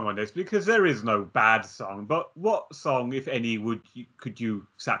worst song on this because there is no bad song, but what song, if any, could you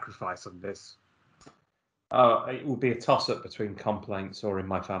sacrifice on this? It would be a toss-up between Complaints or In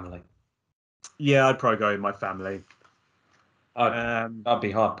My Family. Yeah, I'd probably go in My Family. I'd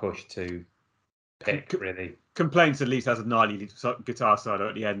be hard pushed to pick, c- really. Complaints at least has a gnarly guitar solo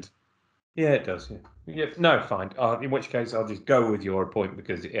at the end. Yeah, it does. Yeah. No, fine. In which case, I'll just go with your point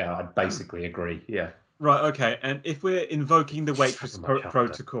because I basically agree. Yeah. Right, okay, and if we're invoking the waitress So much happening.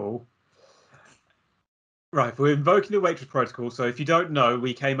 protocol, right, we're invoking the waitress protocol. So if you don't know,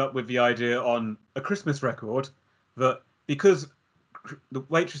 we came up with the idea on a Christmas record that because the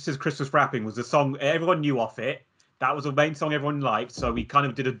waitress's Christmas wrapping was the song everyone knew off it, that was the main song everyone liked. So we kind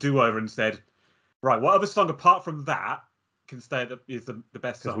of did a do-over and said, right, what other song apart from that can stay is the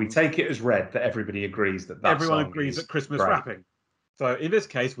best Because song? we take it as read that everybody agrees that Everyone song agrees is that Christmas great. wrapping. So in this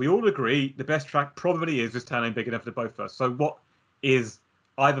case, we all agree the best track probably is This Town Ain't Big Enough for Both of Us. So what is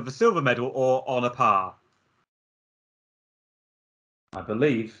either the silver medal or on a par? I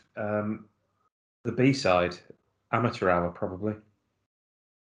believe the B-side, Amateur Hour, probably.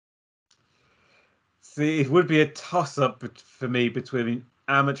 See, it would be a toss-up for me between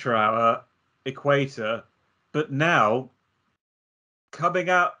Amateur Hour, Equator, but now coming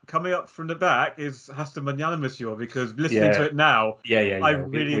up from the back is Hasta Mañana Monsieur because listening to Yeah, it now, I yeah.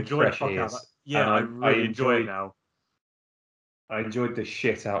 really With enjoy the fresh fuck out of it. ears, Yeah, and I I really enjoy it now. enjoyed the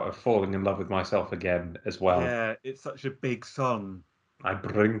shit out of Falling in Love with Myself again as well. Yeah, it's such a big song. I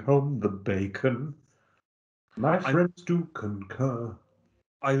bring home the bacon. My I friends do concur.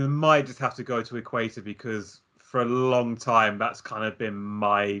 I might just have to go to Equator because for a long time that's kind of been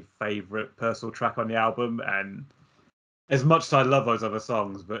my favorite personal track on the album. And as much as I love those other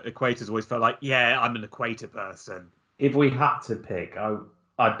songs, but Equator's always felt like, yeah, I'm an Equator person. If we had to pick,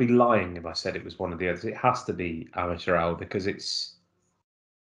 I'd be lying if I said it was one of the others. It has to be Amateur Hour because it's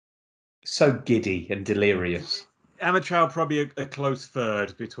so giddy and delirious. Amateur probably a close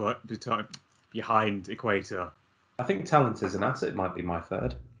third behind Equator. I think Talent as an Asset might be my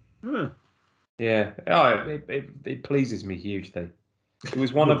third. Hmm. Yeah, it pleases me hugely. It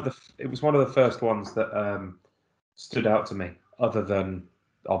was one of Good. the first ones that stood out to me, other than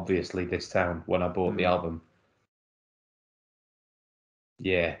obviously This Town when I bought the Hmm. album.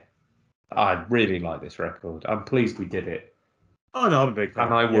 Yeah, I really like this record. I'm pleased we did it, Oh no, I'm a big and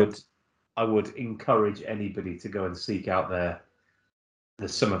fan. Yeah. I would encourage anybody to go and seek out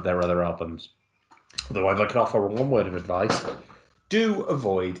some of their other albums. Although if I could offer one word of advice, do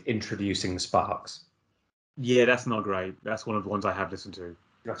avoid introducing Sparks. Yeah, that's not great. That's one of the ones I have listened to.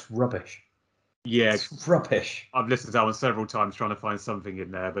 That's rubbish. Yeah, It's rubbish. I've listened to that one several times trying to find something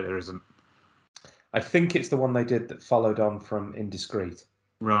in there, but there isn't. I think it's the one they did that followed on from Indiscreet.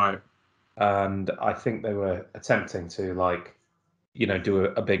 Right. And I think they were attempting to do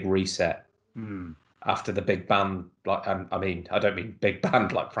a big reset Hmm. after the big band. Like, I mean, I don't mean big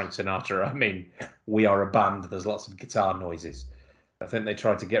band like Frank Sinatra. I mean, we are a band. There's lots of guitar noises. I think they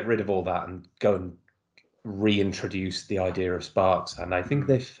tried to get rid of all that and go and reintroduce the idea of Sparks, and I think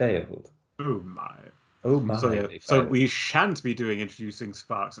they failed. Oh my. Oh my! So we shan't be doing introducing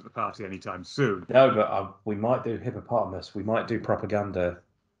Sparks at the party anytime soon. No, but we might do hippopotamus. We might do propaganda.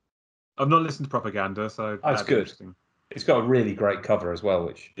 I've not listened to Propaganda, so Oh, it's that'd be good. interesting. It's got a really great cover as well,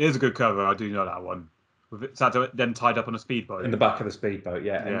 which It is a good cover. I do know that one. With it, then tied up on a speedboat. in the back of the speedboat,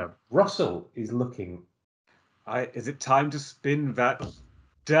 yeah. Yeah. And Russell is looking. Is it time to spin that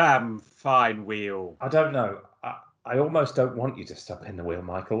damn fine wheel? I don't know. I almost don't want you to stop in the wheel,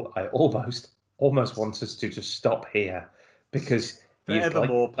 Michael. I almost want us to just stop here because you've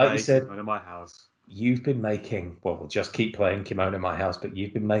Forevermore like play you said, in my house. you've been making. Well, we'll just keep playing Kimono in my house, but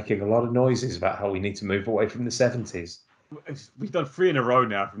you've been making a lot of noises about how we need to move away from the 70s. We've done 3 in a row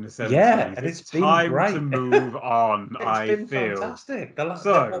now from the 70s. Yeah, and it's been time great. to move on. It's I been feel fantastic.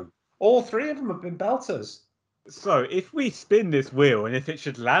 so. All 3 of them have been belters. So if we spin this wheel and if it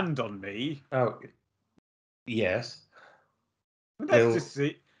should land on me, Oh, yes. let's just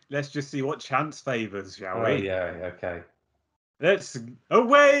see. Let's just see what chance favors, shall we? Yeah, okay. Let's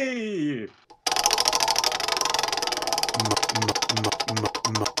away.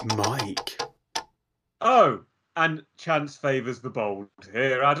 Mike. Oh, and chance favors the bold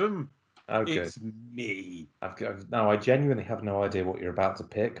here, Adam. Oh, good. It's me. No, I genuinely have no idea what you're about to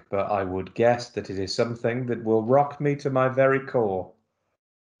pick, but I would guess that it is something that will rock me to my very core.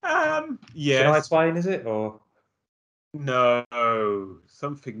 Yes. Shania Twain, is it? Or no,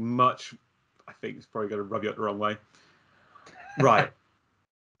 something much. I think it's probably going to rub you up the wrong way. Right.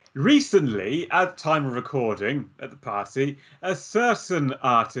 Recently, at time of recording at the party, a certain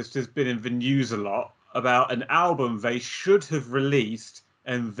artist has been in the news a lot about an album they should have released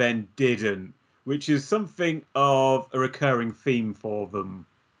and then didn't, which is something of a recurring theme for them.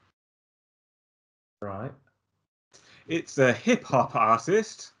 right? It's a hip hop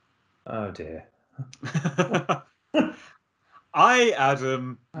artist. Oh dear. I,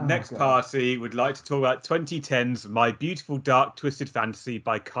 Adam, next God. party, would like to talk about 2010's My Beautiful Dark Twisted Fantasy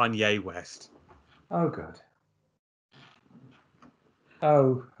by Kanye West. Oh good.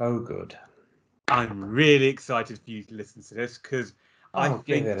 Oh good. I'm really excited for you to listen to this because I'll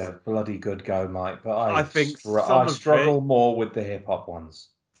give it a bloody good go, Mike. But I think I struggle more with the hip hop ones.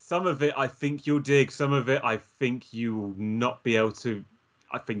 some of it I think you'll dig. Some of it I think you will not be able to.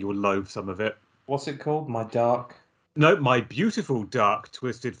 I think you'll loathe some of it. What's it called? My dark. No, My Beautiful Dark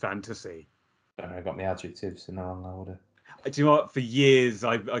Twisted Fantasy. I got my adjectives in the wrong order. Do you know what? For years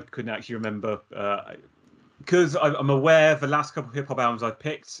I couldn't actually remember because I'm aware the last couple of hip hop albums I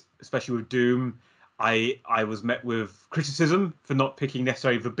picked, especially with Doom, I was met with criticism for not picking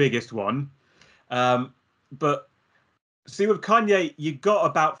necessarily the biggest one. But see, with Kanye, you got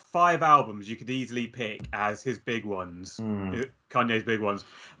about 5 albums you could easily pick as his big ones, Kanye's big ones.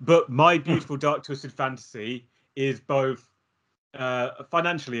 But My Beautiful Dark Twisted Fantasy is both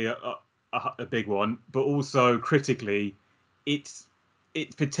financially a big one, but also critically, it's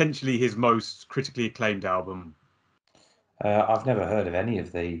potentially his most critically acclaimed album. I've never heard of any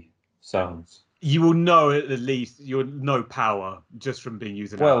of the songs. You will know at least you'll know Power just from being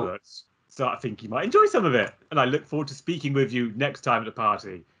used in adverts. So I think you might enjoy some of it. And I look forward to speaking with you next time at the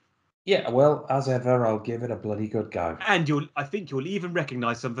party. Yeah, well, as ever, I'll give it a bloody good go. And I think you'll even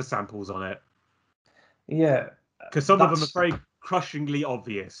recognise some of the samples on it. Yeah. Because some of them are very crushingly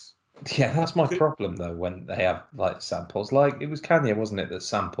obvious. Yeah, that's my problem, though, when they have, like, samples. Like, it was Kanye, wasn't it, that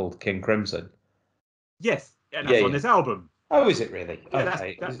sampled King Crimson? Yes, and that's on this album. Oh, is it really? Yeah,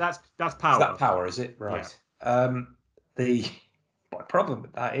 okay. That's Power. Is that Power, is it? Right. Yeah. My problem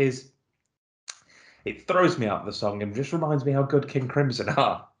with that is it throws me out of the song and just reminds me how good King Crimson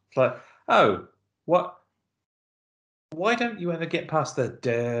are. It's like, oh, what? Why don't you ever get past the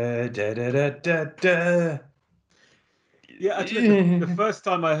da da da da da da? Yeah, actually, the first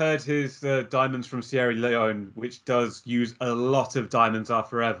time I heard his Diamonds from Sierra Leone, which does use a lot of Diamonds Are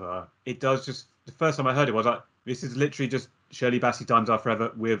Forever, it does just, the first time I heard it was like, this is literally just Shirley Bassey Diamonds Are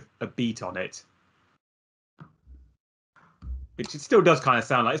Forever with a beat on it. Which it still does kind of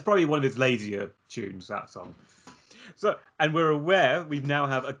sound like, it's probably one of his lazier tunes, that song. So, and we're aware we now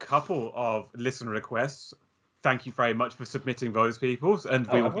have a couple of listener requests. Thank you very much for submitting those, people, and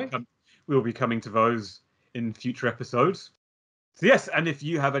we will be coming to those in future episodes. So yes, and if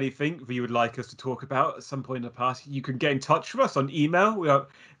you have anything that you would like us to talk about at some point in the party, you can get in touch with us on email. We are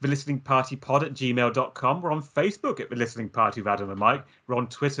thelisteningpartypod@gmail.com. We're on Facebook at The Listening Party with Adam and Mike. We're on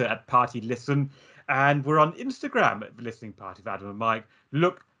Twitter at Party Listen. And we're on Instagram at The Listening Party with Adam and Mike.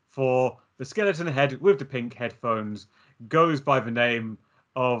 Look for the skeleton head with the pink headphones. Goes by the name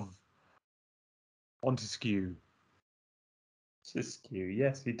of Montesquieu. Montesquieu,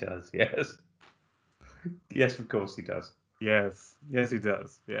 yes, he does. Yes. Yes, of course he does. Yes, he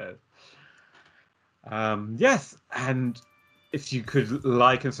does. Yeah. Yes, and if you could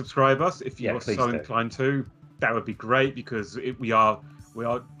like and subscribe us, if you are so do. inclined to, that would be great because we are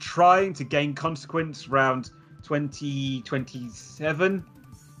trying to gain consequence around 2027.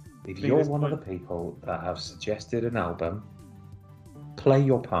 If you're one of the people that have suggested an album, play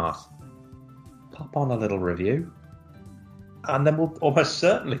your part. Pop on a little review, and then we'll almost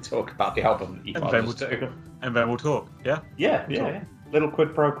certainly talk about the album that you want to. And then we'll talk. Yeah. Yeah. Little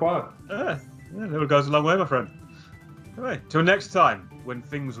quid pro quo. Yeah, little goes a long way, my friend. Anyway, till next time, when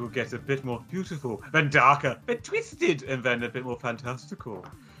things will get a bit more beautiful, then darker, then twisted, and then a bit more fantastical.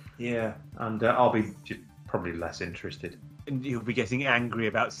 Yeah, and I'll be probably less interested. And he'll be getting angry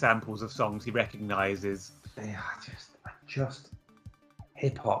about samples of songs he recognises. Yeah, just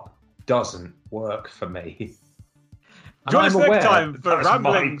hip hop doesn't work for me. Join us next time for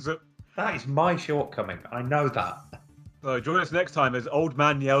ramblings. That is my shortcoming. I know that. So join us next time as Old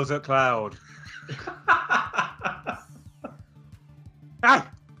Man Yells at Cloud. Hey!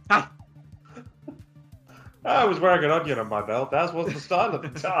 I was wearing an onion on my belt. That was the style at the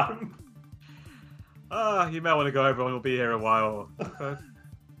time. You may want to go. Everyone will be here a while.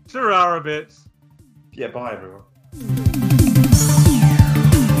 Sure are a bit. Yeah, bye everyone.